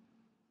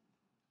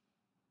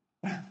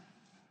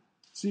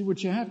 See,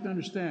 what you have to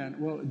understand,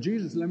 well,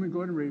 Jesus, let me go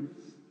ahead and read.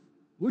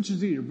 Which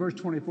is easier? Verse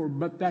 24,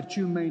 but that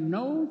you may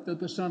know that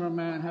the Son of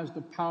Man has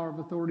the power of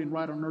authority and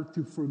right on earth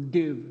to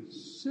forgive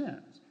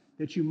sins.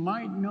 That you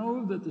might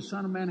know that the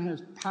Son of Man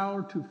has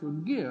power to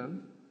forgive,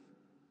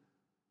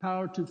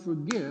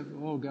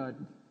 oh God.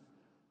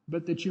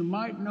 But that you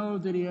might know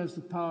that he has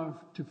the power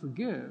to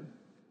forgive,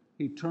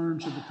 he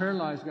turned to the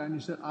paralyzed guy and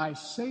he said, I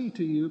say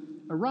to you,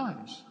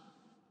 arise,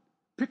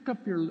 pick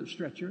up your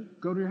stretcher,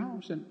 go to your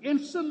house. And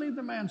instantly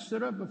the man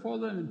stood up before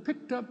them and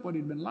picked up what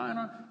he'd been lying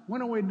on,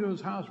 went away to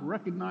his house,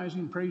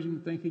 recognizing,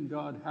 praising, thanking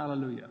God,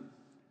 hallelujah.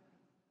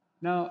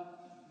 Now,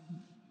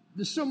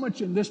 there's so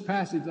much in this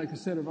passage, like I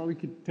said, if we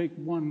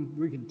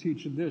could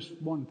teach this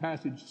one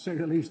passage, say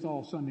at least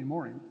all Sunday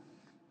morning.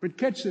 But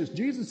catch this,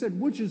 Jesus said,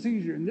 which is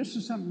easier? And this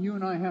is something you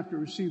and I have to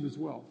receive as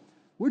well.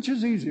 Which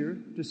is easier,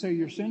 to say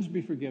your sins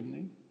be forgiven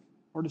thee,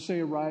 or to say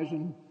arise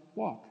and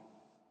walk?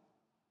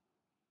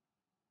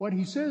 What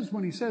he says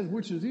when he says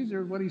which is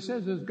easier, what he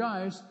says is,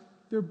 guys,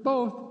 they're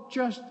both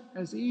just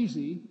as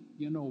easy.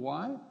 You know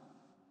why?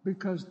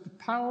 Because the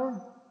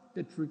power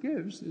that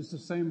forgives is the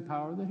same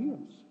power that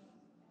heals.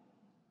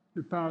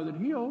 The power that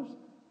heals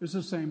is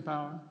the same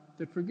power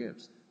that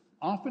forgives.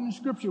 Often in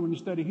Scripture, when you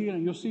study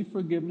healing, you'll see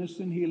forgiveness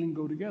and healing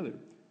go together.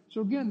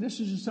 So again, this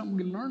is just something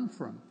we learn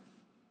from.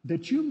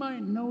 that you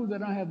might know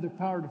that I have the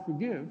power to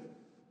forgive,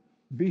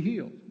 be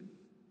healed.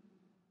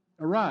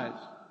 Arise.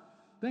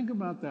 Think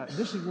about that.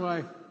 This is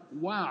why,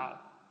 wow,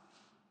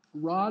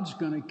 Rod's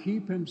going to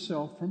keep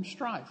himself from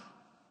strife.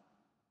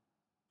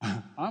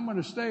 I'm going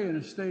to stay in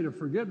a state of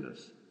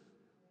forgiveness.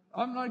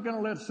 I'm not going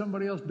to let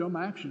somebody else's dumb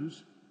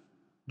actions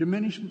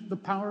diminish the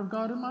power of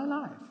God in my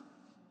life.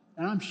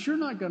 And I'm sure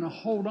not going to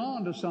hold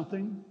on to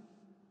something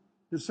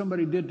that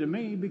somebody did to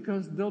me,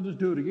 because they'll just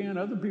do it again.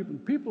 Other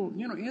people,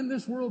 in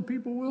this world,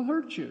 people will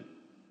hurt you.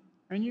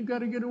 And you've got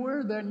to get aware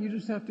of that, and you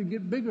just have to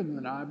get bigger than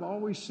that. I've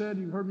always said,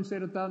 you've heard me say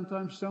it 1,000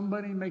 times,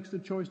 somebody makes the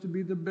choice to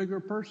be the bigger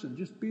person.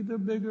 Just be the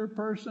bigger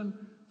person.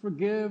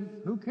 Forgive.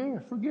 Who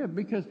cares? Forgive.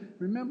 Because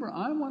remember,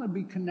 I want to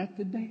be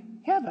connected to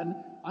heaven.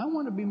 I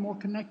want to be more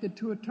connected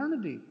to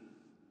eternity.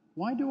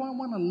 Why do I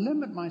want to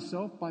limit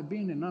myself by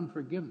being in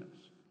unforgiveness?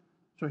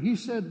 So he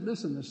said,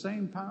 listen, the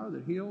same power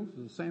that heals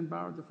is the same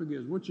power that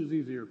forgives. Which is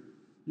easier?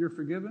 You're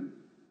forgiven?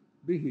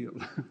 Be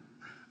healed.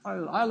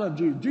 I love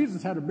Jesus.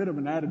 Jesus had a bit of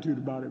an attitude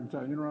about it.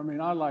 You know what I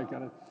mean? I like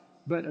it.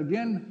 But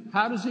again,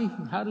 how does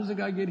the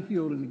guy get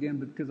healed? And again,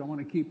 because I want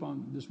to keep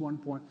on this one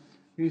point.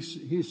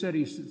 He said,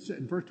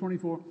 in verse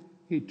 24,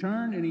 he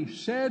turned and he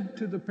said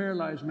to the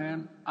paralyzed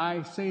man,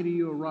 I say to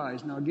you,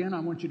 arise. Now again, I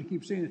want you to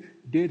keep saying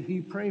it. Did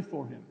he pray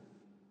for him?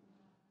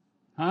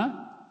 Huh?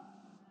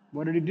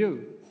 What did he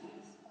do?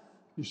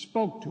 He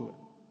spoke to it.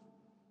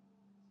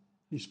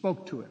 He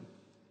spoke to him.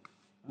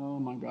 Oh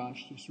my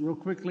gosh. Just real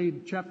quickly,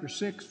 chapter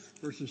 6,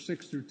 verses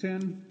 6 through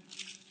 10.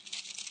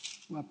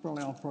 Well,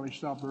 I'll probably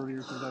stop earlier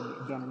because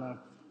I've done enough.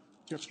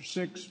 Chapter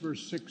 6,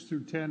 verse 6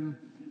 through 10.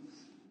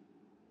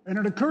 And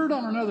it occurred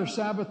on another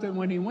Sabbath that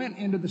when he went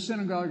into the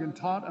synagogue and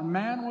taught, a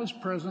man was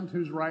present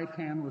whose right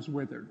hand was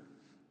withered.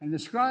 And the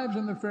scribes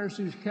and the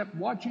Pharisees kept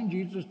watching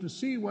Jesus to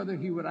see whether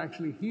he would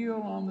actually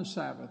heal on the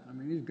Sabbath. I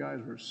mean, these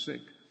guys were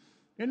sick.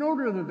 In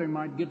order that they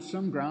might get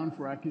some ground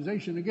for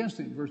accusation against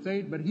him. Verse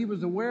 8, but he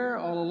was aware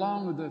all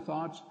along of their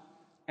thoughts,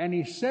 and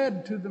he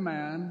said to the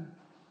man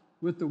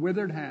with the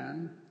withered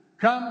hand,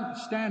 come,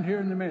 stand here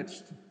in the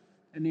midst.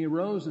 And he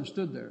arose and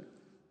stood there.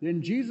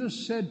 Then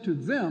Jesus said to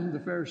them, the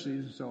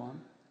Pharisees and so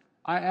on,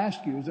 I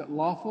ask you, is it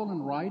lawful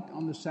and right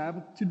on the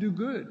Sabbath to do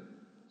good,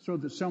 so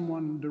that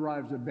someone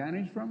derives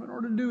advantage from it,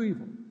 or to do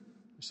evil,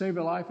 to save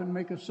a life and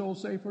make a soul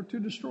safe, or to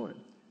destroy it?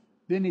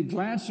 Then he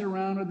glanced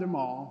around at them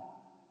all,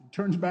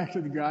 turns back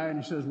to the guy,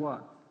 and he says,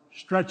 what?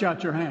 Stretch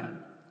out your hand.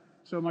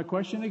 So my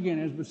question again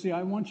is, but see,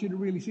 I want you to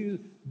really see this.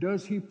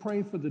 Does he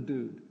pray for the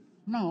dude?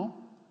 No.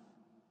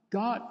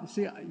 God,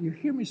 see, you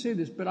hear me say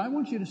this, but I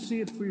want you to see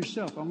it for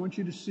yourself. I want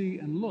you to see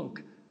and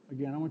look.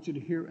 Again, I want you to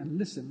hear and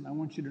listen. I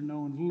want you to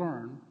know and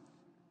learn.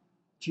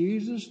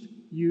 Jesus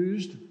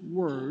used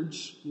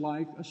words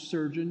like a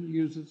surgeon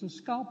uses a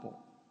scalpel.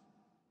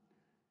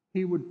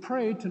 He would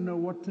pray to know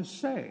what to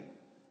say.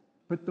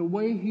 But the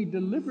way he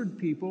delivered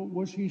people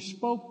was he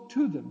spoke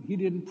to them. He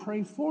didn't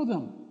pray for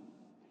them.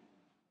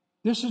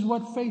 This is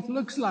what faith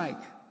looks like.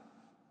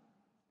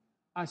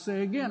 I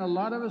say again, a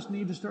lot of us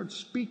need to start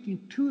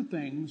speaking to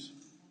things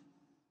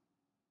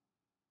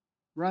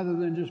rather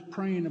than just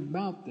praying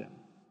about them.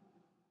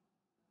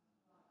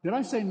 Did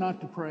I say not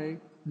to pray?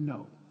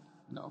 No.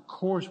 No, of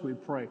course we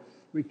pray.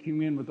 We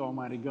commune with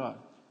Almighty God.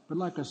 But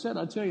like I said,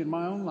 I tell you, in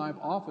my own life,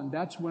 often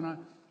that's when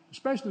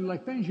especially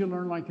like things you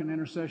learn like in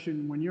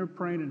intercession, when you're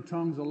praying in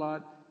tongues a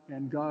lot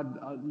and God,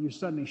 you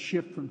suddenly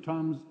shift from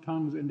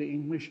tongues into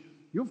English,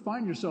 you'll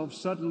find yourself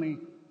suddenly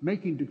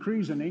making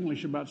decrees in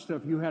English about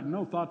stuff you had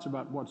no thoughts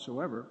about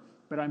whatsoever.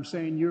 But I'm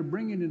saying you're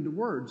bringing into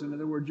words. In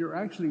other words, you're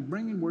actually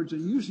bringing words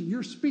and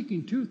you're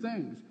speaking two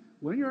things.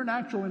 When you're in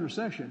actual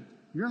intercession,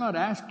 you're not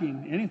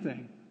asking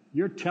anything.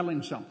 You're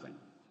telling something.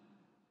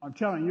 I'm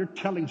telling you, you're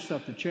telling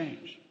stuff to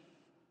change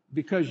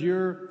because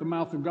you're the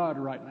mouth of God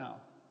right now.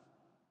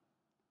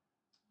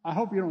 I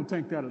hope you don't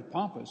think that as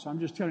pompous. I'm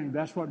just telling you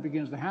that's what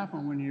begins to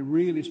happen when you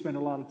really spend a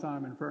lot of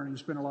time in prayer and you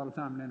spend a lot of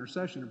time in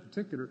intercession in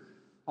particular.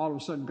 All of a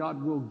sudden,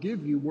 God will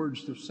give you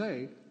words to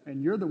say,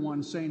 and you're the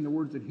one saying the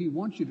words that he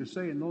wants you to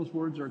say, and those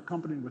words are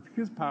accompanied with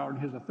his power and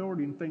his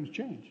authority, and things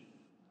change.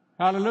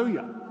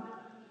 Hallelujah.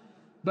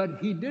 But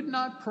he did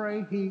not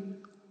pray, he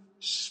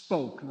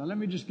spoke. Now, let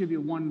me just give you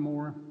one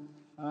more.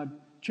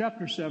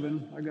 Chapter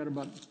 7, I got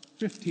about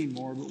 15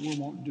 more, but we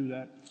won't do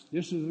that.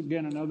 This is,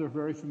 again, another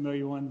very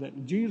familiar one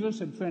that Jesus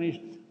had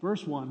finished.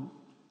 Verse 1,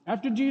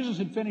 after Jesus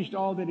had finished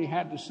all that he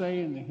had to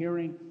say in the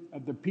hearing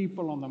of the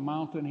people on the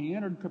mountain, he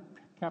entered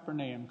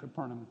Capernaum.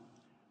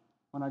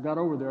 When I got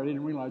over there, I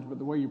didn't realize, but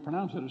the way you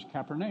pronounce it is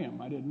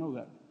Capernaum. I didn't know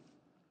that.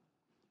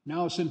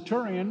 Now a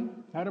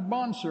centurion had a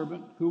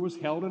bondservant who was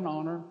held in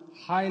honor,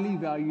 highly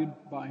valued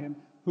by him,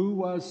 who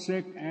was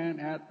sick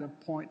and at the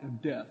point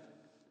of death.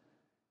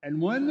 And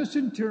when the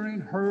centurion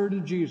heard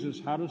of Jesus,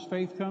 how does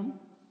faith come?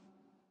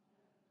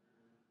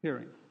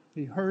 Hearing.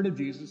 He heard of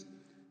Jesus.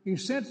 He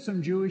sent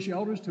some Jewish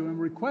elders to him,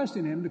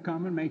 requesting him to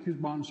come and make his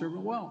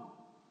bondservant well.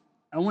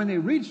 And when they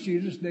reached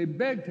Jesus, they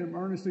begged him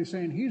earnestly,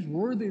 saying, he's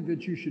worthy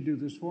that you should do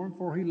this for him,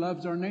 for he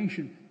loves our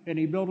nation, and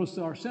he built us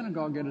our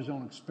synagogue at his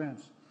own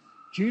expense.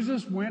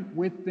 Jesus went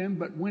with them,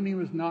 but when he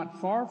was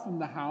not far from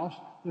the house,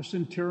 the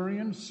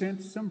centurion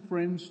sent some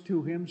friends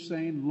to him,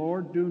 saying,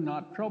 Lord, do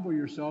not trouble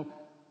yourself.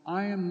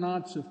 I am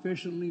not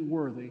sufficiently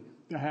worthy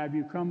to have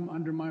you come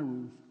under my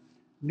roof.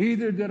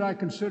 Neither did I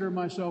consider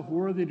myself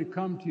worthy to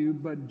come to you,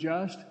 but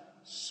just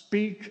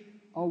speak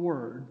a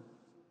word.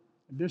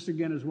 This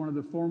again is one of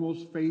the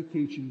foremost faith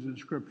teachings in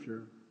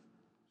Scripture.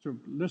 So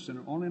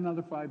listen, only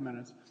another 5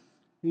 minutes.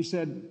 He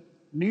said,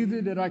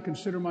 neither did I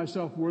consider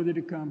myself worthy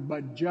to come,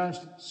 but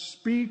just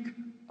speak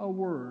a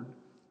word,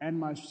 and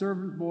my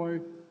servant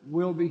boy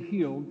will be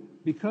healed.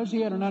 Because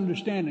he had an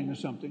understanding of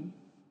something,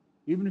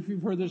 even if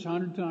you've heard this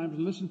 100 times,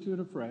 listen to it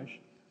afresh.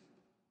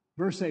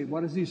 Verse 8,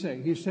 what does he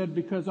say? He said,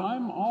 because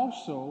I'm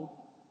also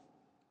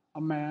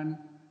a man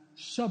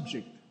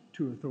subject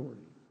to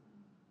authority.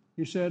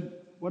 He said,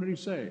 what did he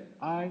say?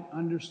 I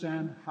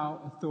understand how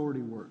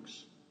authority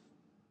works.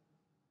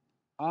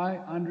 I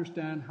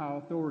understand how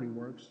authority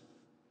works.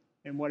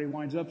 And what he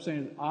winds up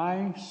saying is,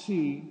 I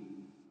see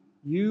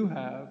you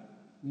have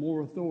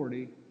more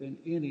authority than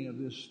any of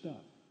this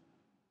stuff.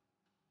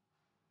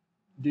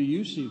 Do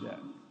you see that?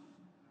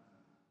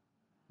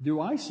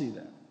 Do I see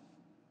that?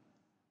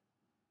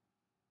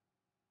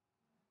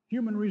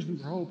 Human reason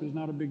for hope is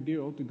not a big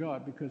deal to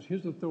God because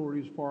his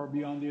authority is far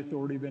beyond the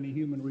authority of any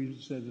human reason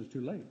that says it's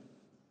too late.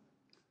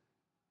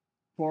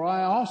 For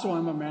I also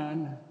am a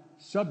man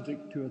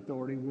subject to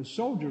authority with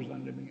soldiers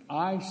under me.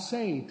 I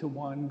say to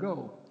one,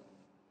 go,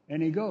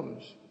 and he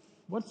goes.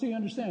 What's he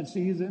understand?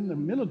 See, he's in the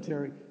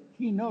military.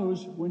 He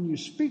knows when you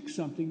speak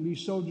something,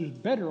 these soldiers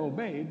better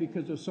obey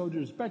because the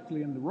soldiers,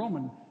 especially in the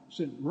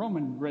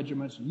Roman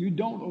regiments, you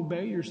don't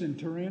obey your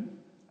centurion.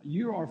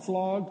 You are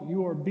flogged,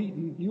 you are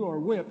beaten, you are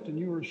whipped, and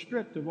you are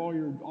stripped of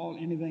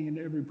anything and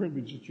every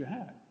privilege that you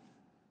had.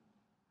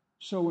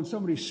 So when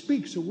somebody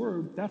speaks a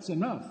word, that's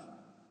enough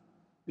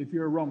if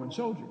you're a Roman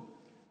soldier.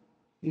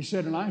 He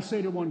said, and I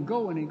say to one,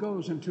 go, and he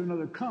goes, and to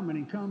another, come, and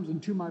he comes,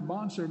 and to my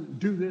bondservant,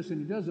 do this, and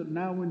he does it.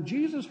 Now, when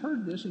Jesus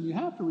heard this, and you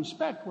have to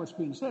respect what's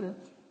being said here,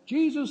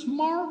 Jesus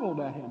marveled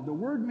at him. The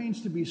word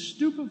means to be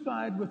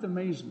stupefied with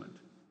amazement.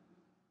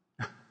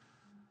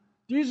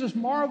 Jesus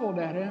marveled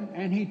at him,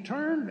 and he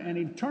turned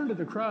to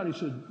the crowd. He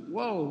said,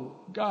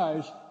 whoa,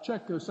 guys,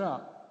 check this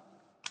out.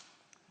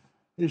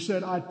 He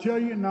said, I tell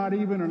you, not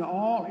even in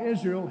all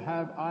Israel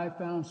have I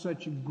found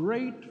such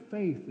great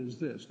faith as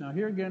this. Now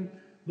here again,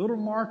 little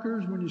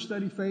markers when you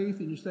study faith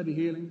and you study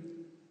healing.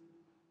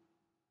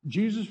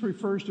 Jesus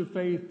refers to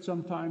faith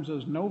sometimes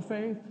as no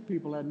faith.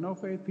 People had no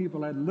faith.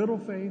 People had little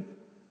faith.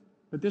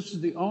 But this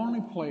is the only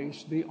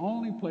place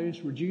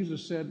where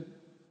Jesus said,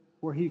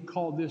 where he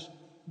called this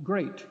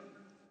great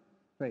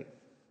faith.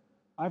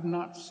 I've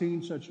not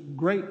seen such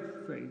great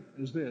faith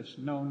as this.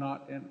 No,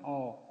 not in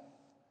all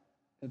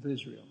of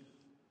Israel.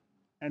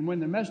 And when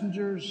the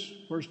messengers,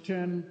 verse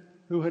 10,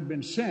 who had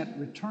been sent,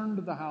 returned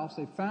to the house,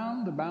 they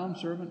found the bound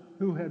servant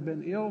who had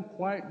been ill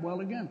quite well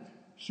again.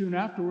 Soon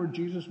afterward,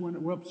 Jesus went, I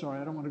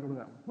don't want to go to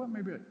that one. Well,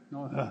 maybe,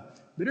 no.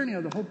 But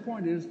anyhow, the whole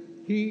point is,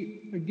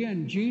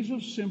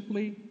 Jesus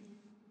simply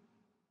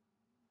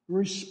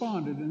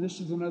responded, and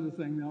this is another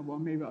thing now, well,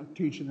 maybe I'll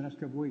teach in the next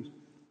couple of weeks.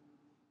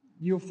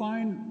 You'll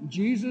find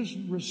Jesus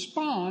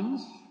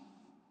responds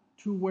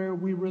to where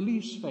we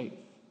release faith.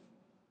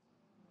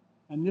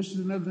 And this is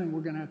another thing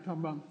we're going to have to talk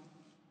about.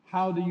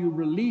 How do you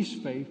release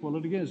faith? Well,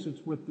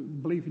 it's with the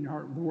belief in your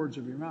heart and the words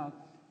of your mouth.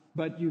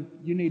 But you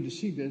need to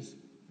see this.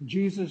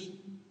 Jesus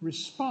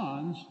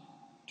responds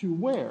to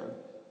where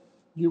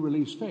you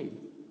release faith.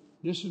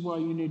 This is why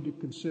you need to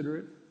consider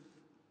it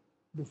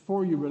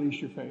before you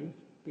release your faith,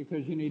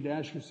 because you need to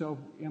ask yourself,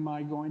 am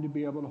I going to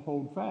be able to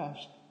hold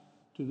fast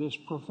to this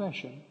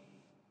profession?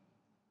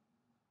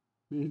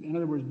 In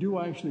other words, do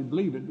I actually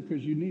believe it?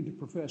 Because you need to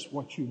profess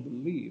what you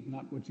believe,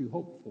 not what you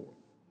hope for.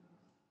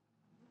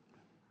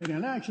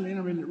 And actually,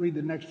 I'm going to read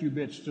the next few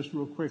bits just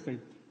real quickly.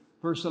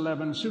 Verse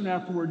 11, soon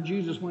afterward,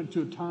 Jesus went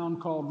to a town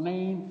called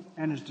Nain,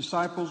 and his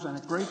disciples and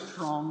a great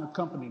throng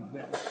accompanied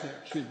them.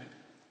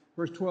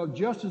 Verse 12,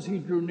 just as he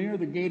drew near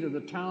the gate of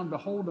the town,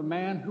 behold, a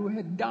man who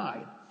had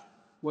died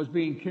was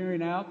being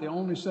carried out, the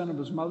only son of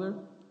his mother.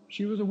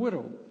 She was a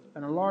widow,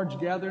 and a large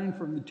gathering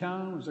from the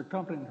town was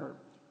accompanying her.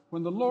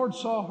 When the Lord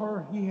saw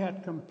her, he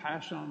had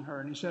compassion on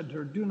her, and he said to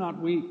her, do not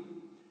weep.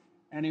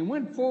 And he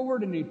went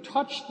forward, and he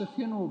touched the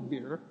funeral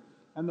bier,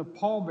 and the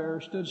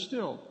pallbearer stood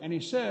still. And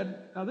he said,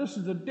 now this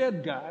is a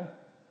dead guy,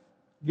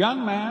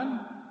 young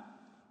man,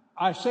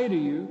 I say to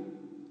you,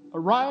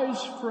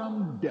 arise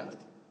from death.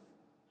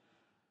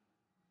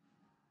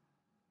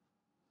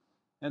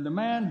 And the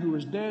man who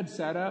was dead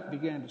sat up,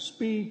 began to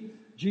speak.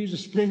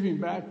 Jesus gave him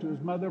back to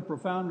his mother.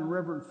 Profound and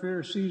reverent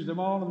fear seized them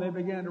all, and they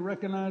began to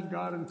recognize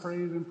God and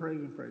praise and praise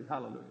and praise.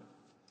 Hallelujah.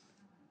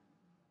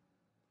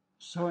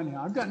 So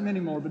anyhow, I've got many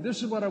more, but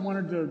this is what I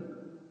wanted to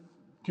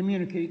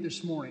communicate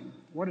this morning.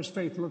 What does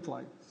faith look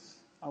like?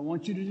 I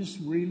want you to just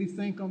really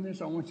think on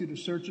this. I want you to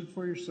search it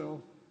for yourself.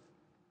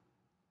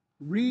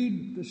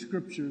 Read the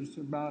scriptures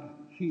about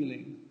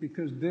healing,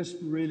 because this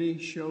really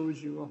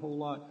shows you a whole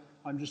lot.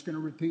 I'm just going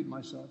to repeat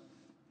myself.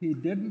 He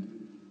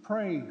didn't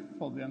pray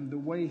for them the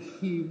way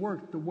he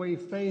worked, the way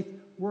faith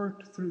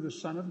worked through the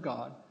Son of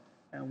God,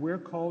 and we're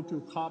called to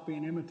copy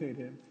and imitate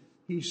him.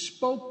 He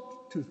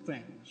spoke to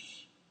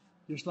things,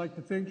 just like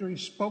the fig tree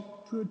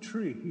spoke to a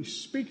tree. He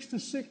speaks to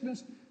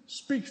sickness,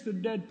 speaks to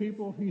dead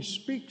people. He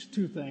speaks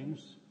to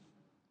things.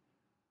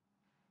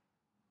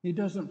 He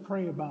doesn't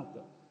pray about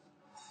them.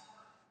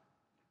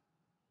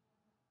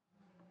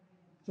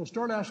 So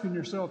start asking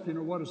yourself,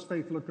 what does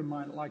faith look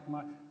like?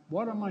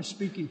 What am I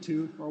speaking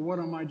to, or what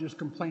am I just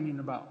complaining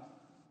about?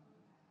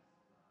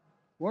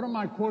 What am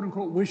I, quote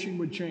unquote, wishing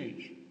would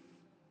change?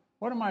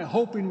 What am I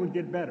hoping would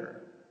get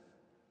better?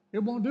 It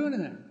won't do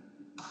anything.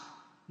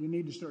 You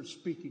need to start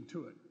speaking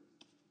to it.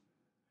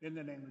 In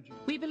the name of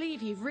Jesus. We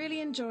believe you've really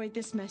enjoyed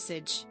this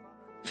message.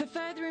 For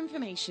further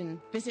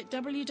information, visit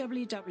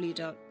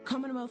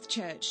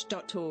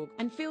www.commonwealthchurch.org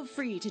and feel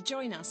free to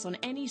join us on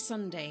any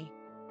Sunday.